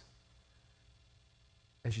response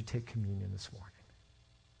as you take communion this morning.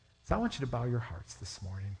 So I want you to bow your hearts this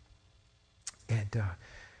morning. And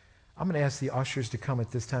I'm going to ask the ushers to come at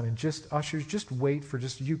this time. And ushers, just wait for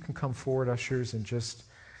you can come forward, ushers, and just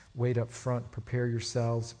wait up front. Prepare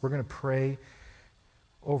yourselves. We're going to pray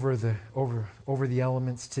over the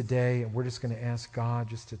elements today, and we're just going to ask God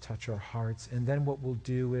just to touch our hearts. And then what we'll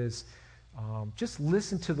do is just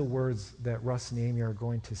listen to the words that Russ and Amy are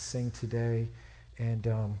going to sing today. And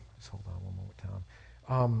just hold on one moment,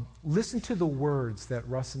 Tom. Listen to the words that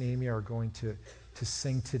Russ and Amy are going to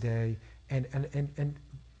sing today, and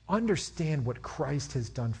understand what Christ has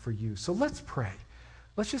done for you. So let's pray.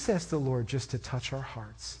 Let's just ask the Lord just to touch our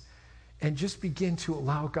hearts and just begin to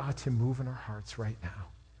allow God to move in our hearts right now.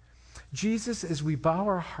 Jesus, as we bow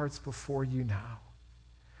our hearts before you now,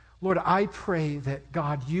 Lord, I pray that,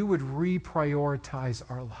 God, you would reprioritize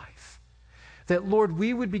our life. That, Lord,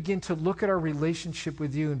 we would begin to look at our relationship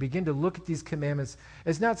with you and begin to look at these commandments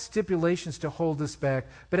as not stipulations to hold us back,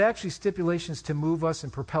 but actually stipulations to move us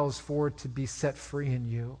and propel us forward to be set free in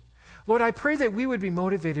you. Lord, I pray that we would be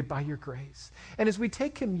motivated by your grace. And as we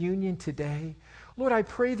take communion today, Lord, I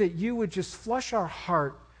pray that you would just flush our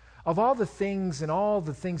heart of all the things and all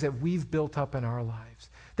the things that we've built up in our lives.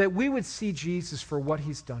 That we would see Jesus for what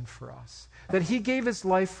he's done for us. That he gave his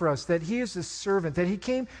life for us. That he is a servant. That he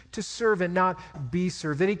came to serve and not be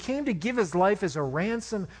served. That he came to give his life as a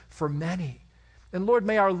ransom for many. And Lord,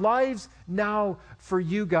 may our lives now for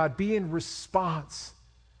you, God, be in response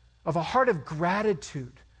of a heart of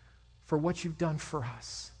gratitude for what you've done for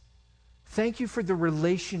us. Thank you for the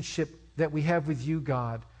relationship that we have with you,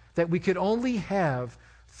 God, that we could only have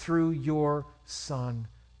through your Son,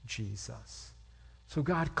 Jesus. So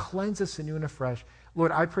God, cleanse us anew and afresh.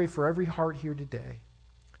 Lord, I pray for every heart here today.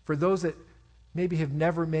 For those that maybe have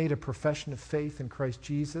never made a profession of faith in Christ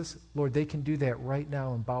Jesus, Lord, they can do that right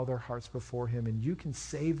now and bow their hearts before him. And you can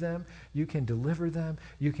save them. You can deliver them.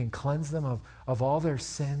 You can cleanse them of all their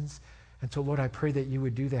sins. And so, Lord, I pray that you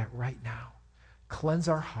would do that right now. Cleanse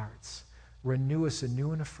our hearts. Renew us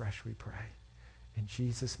anew and afresh, we pray. In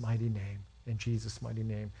Jesus' mighty name. In Jesus' mighty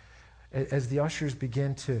name. As the ushers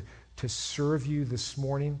begin to to serve you this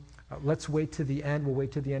morning. Let's wait to the end. We'll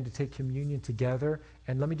wait to the end to take communion together.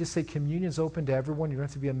 And let me just say, communion is open to everyone. You don't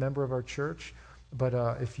have to be a member of our church. But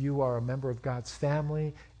if you are a member of God's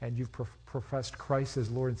family and you've professed Christ as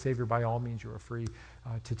Lord and Savior, by all means, you are free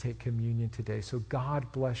to take communion today. So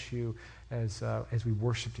God bless you as we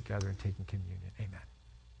worship together in taking communion. Amen.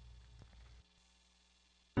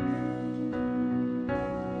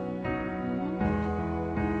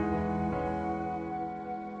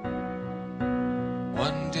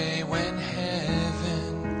 One day when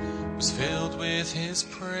heaven was filled with his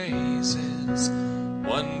praises,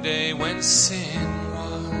 one day when sin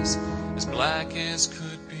was as black as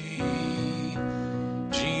could be,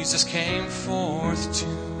 Jesus came forth to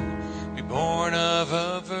be born of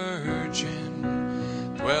a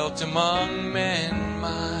virgin, dwelt among men,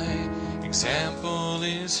 my example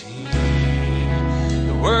is he.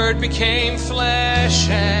 The Word became flesh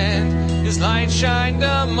and his light shined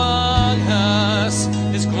among us,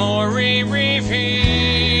 his glory revealed.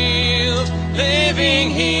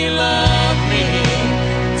 Living he loved me,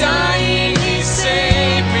 dying he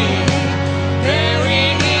saved me,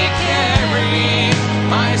 buried he carried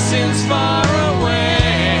my sins far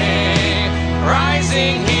away,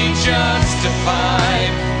 rising he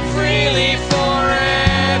justified freely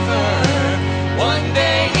forever. One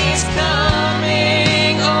day he's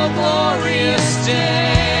coming, oh glorious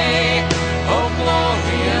day, oh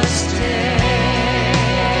glorious day.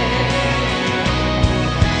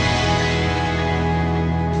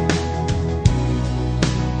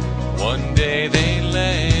 One day they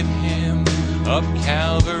led him up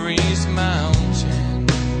Calvary's mountain.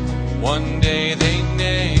 One day they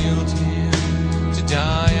nailed him to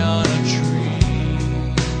die on a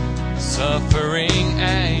tree. Suffering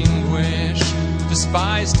anguish,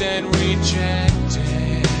 despised and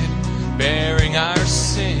rejected, bearing our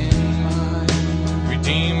sin, my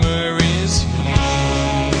Redeemer is he.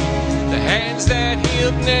 The hands that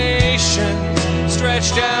healed nations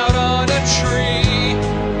stretched out on a tree.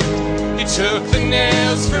 He took the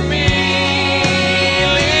nails for me.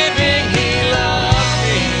 Living he loved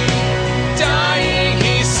me, dying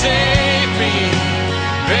he saved me,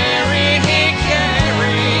 buried he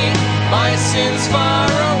carried my sins far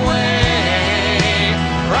away,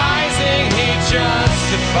 rising he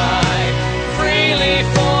justified freely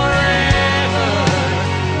forever.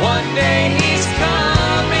 One day he's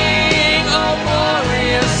coming, oh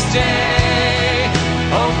glorious day,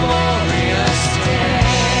 oh glorious day.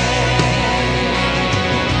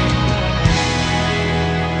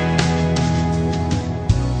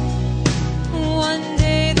 One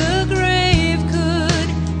day the grave could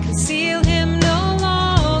conceal him no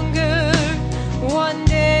longer. One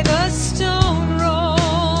day the stone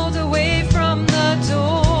rolled away from the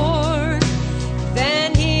door.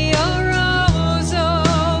 Then he arose,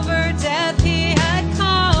 over death he had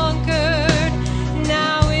conquered.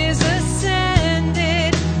 Now is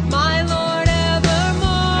ascended, my Lord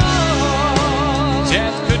evermore.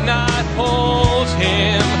 Death could not hold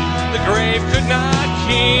him, the grave could not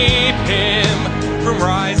keep him from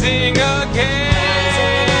rising again.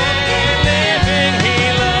 Living he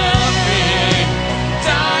loved me,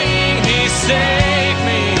 dying he saved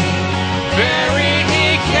me, buried he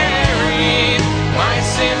carried my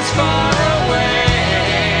sins far away,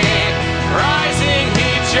 rising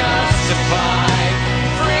he justified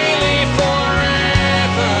freely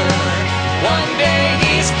forever. One day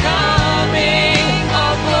he's coming,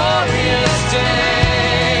 oh glorious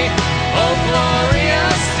day, oh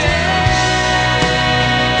glorious day,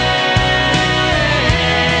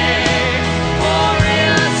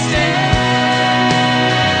 glorious day.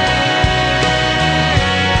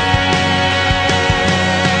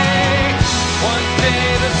 One day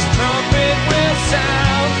the trumpet will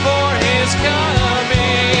sound for his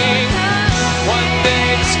coming. One day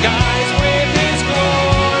the skies with his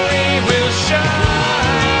glory will shine.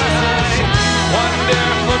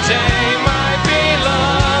 Wonderful day, my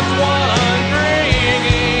beloved one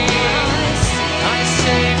bringing. My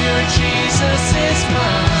Savior Jesus is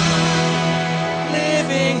mine.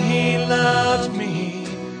 Living he loved me,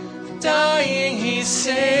 dying he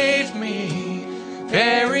saved me,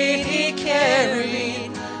 buried he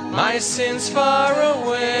carried my sins far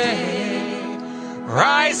away,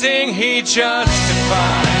 rising he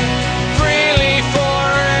justified freely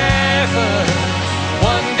forever.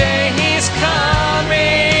 One day he's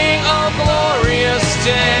coming, oh glorious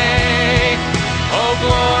day, oh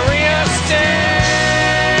glorious day,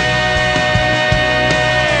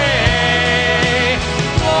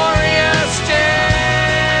 glorious day,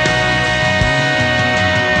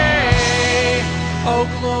 oh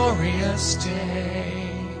glorious day.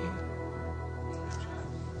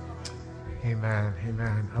 Amen.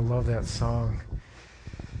 Amen. I love that song.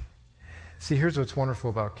 See, here's what's wonderful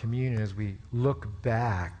about communion as we look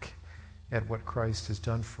back at what Christ has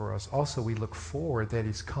done for us. Also, we look forward that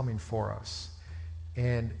he's coming for us.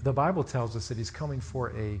 And the Bible tells us that he's coming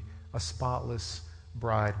for a spotless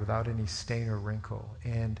bride without any stain or wrinkle.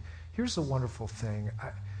 And here's the wonderful thing.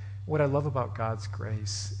 What I love about God's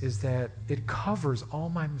grace is that it covers all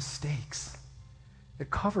my mistakes. It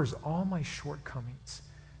covers all my shortcomings.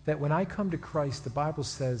 That when I come to Christ, the Bible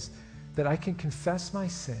says that I can confess my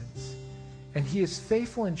sins, and he is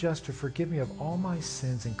faithful and just to forgive me of all my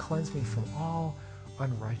sins and cleanse me from all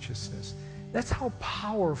unrighteousness. That's how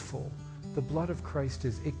powerful the blood of Christ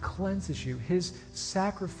is. It cleanses you. His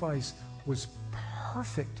sacrifice was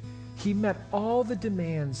perfect. He met all the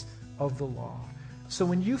demands of the law. So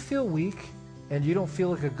when you feel weak and you don't feel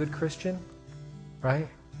like a good Christian, right?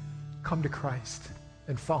 Come to Christ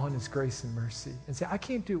and fall in his grace and mercy and say, I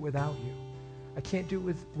can't do it without you. I can't do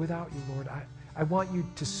it without you, Lord. I want you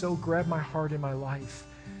to so grab my heart and my life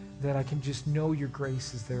that I can just know your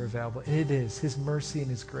grace is there available. And it is. His mercy and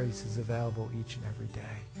his grace is available each and every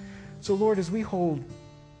day. So, Lord, as we hold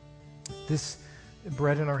this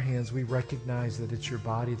bread in our hands, we recognize that it's your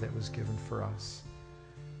body that was given for us,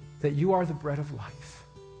 that you are the bread of life,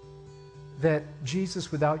 that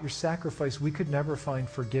Jesus, without your sacrifice, we could never find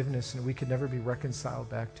forgiveness and we could never be reconciled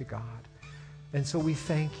back to God. And so we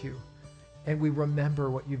thank you. And we remember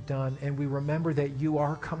what you've done, and we remember that you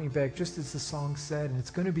are coming back, just as the song said, and it's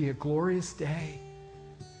going to be a glorious day.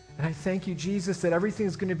 And I thank you, Jesus, that everything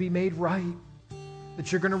is going to be made right,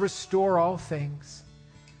 that you're going to restore all things.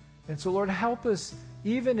 And so, Lord, help us,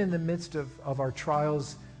 even in the midst of our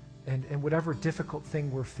trials and whatever difficult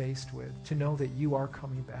thing we're faced with, to know that you are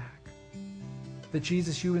coming back. That,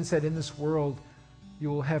 Jesus, you even said, in this world, you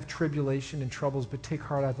will have tribulation and troubles, but take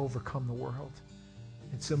heart, I've overcome the world.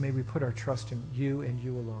 And so may we put our trust in you and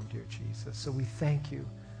you alone, dear Jesus. So we thank you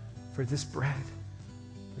for this bread,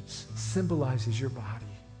 which symbolizes your body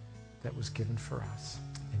that was given for us.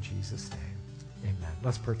 In Jesus' name, amen.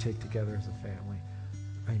 Let's partake together as a family.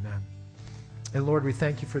 Amen. And Lord, we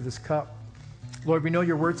thank you for this cup. Lord, we know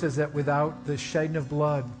your word says that without the shedding of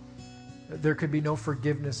blood, there could be no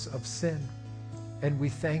forgiveness of sin. And we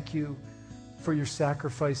thank you for your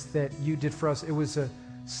sacrifice that you did for us. It was a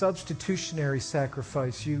substitutionary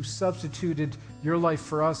sacrifice. You substituted your life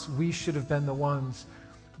for us. We should have been the ones.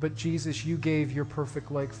 But Jesus, you gave your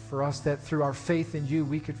perfect life for us, that through our faith in you,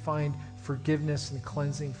 we could find forgiveness and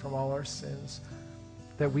cleansing from all our sins,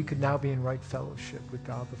 that we could now be in right fellowship with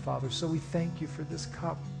God the Father. So we thank you for this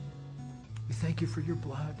cup. We thank you for your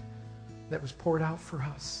blood that was poured out for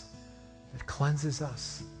us, that cleanses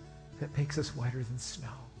us, that makes us whiter than snow.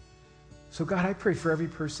 So God, I pray for every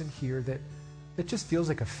person here that just feels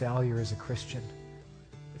like a failure as a Christian.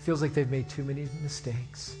 It feels like they've made too many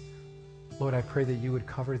mistakes. Lord, I pray that you would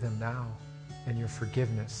cover them now in your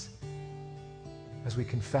forgiveness as we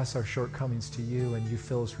confess our shortcomings to you and you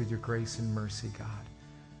fill us with your grace and mercy, God.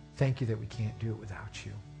 Thank you that we can't do it without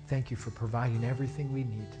you. Thank you for providing everything we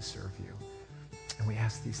need to serve you. And we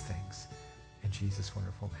ask these things in Jesus'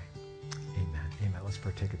 wonderful name. Amen. Amen. Let's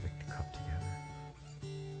partake of the cup together.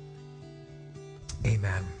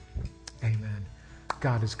 Amen. Amen.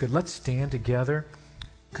 God is good. Let's stand together.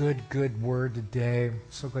 Good word today.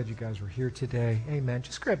 So glad you guys were here today. Amen.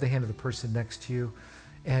 Just grab the hand of the person next to you.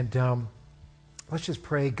 And let's just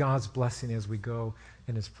pray God's blessing as we go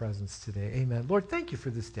in his presence today. Amen. Lord, thank you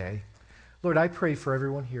for this day. Lord, I pray for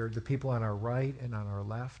everyone here, the people on our right and on our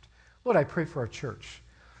left. Lord, I pray for our church,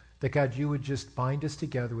 that God, you would just bind us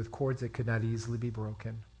together with cords that could not easily be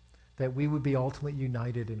broken, that we would be ultimately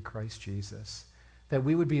united in Christ Jesus, that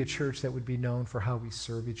we would be a church that would be known for how we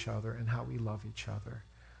serve each other and how we love each other.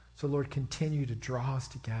 So, Lord, continue to draw us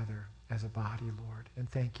together as a body, Lord. And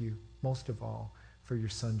thank you, most of all, for your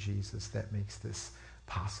son, Jesus, that makes this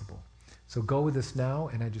possible. So go with us now,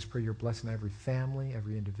 and I just pray your blessing on every family,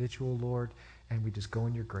 every individual, Lord, and we just go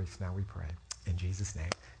in your grace now, we pray. In Jesus' name.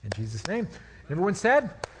 In Jesus' name. Everyone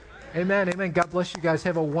said? Amen. Amen. God bless you guys.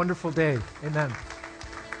 Have a wonderful day. Amen.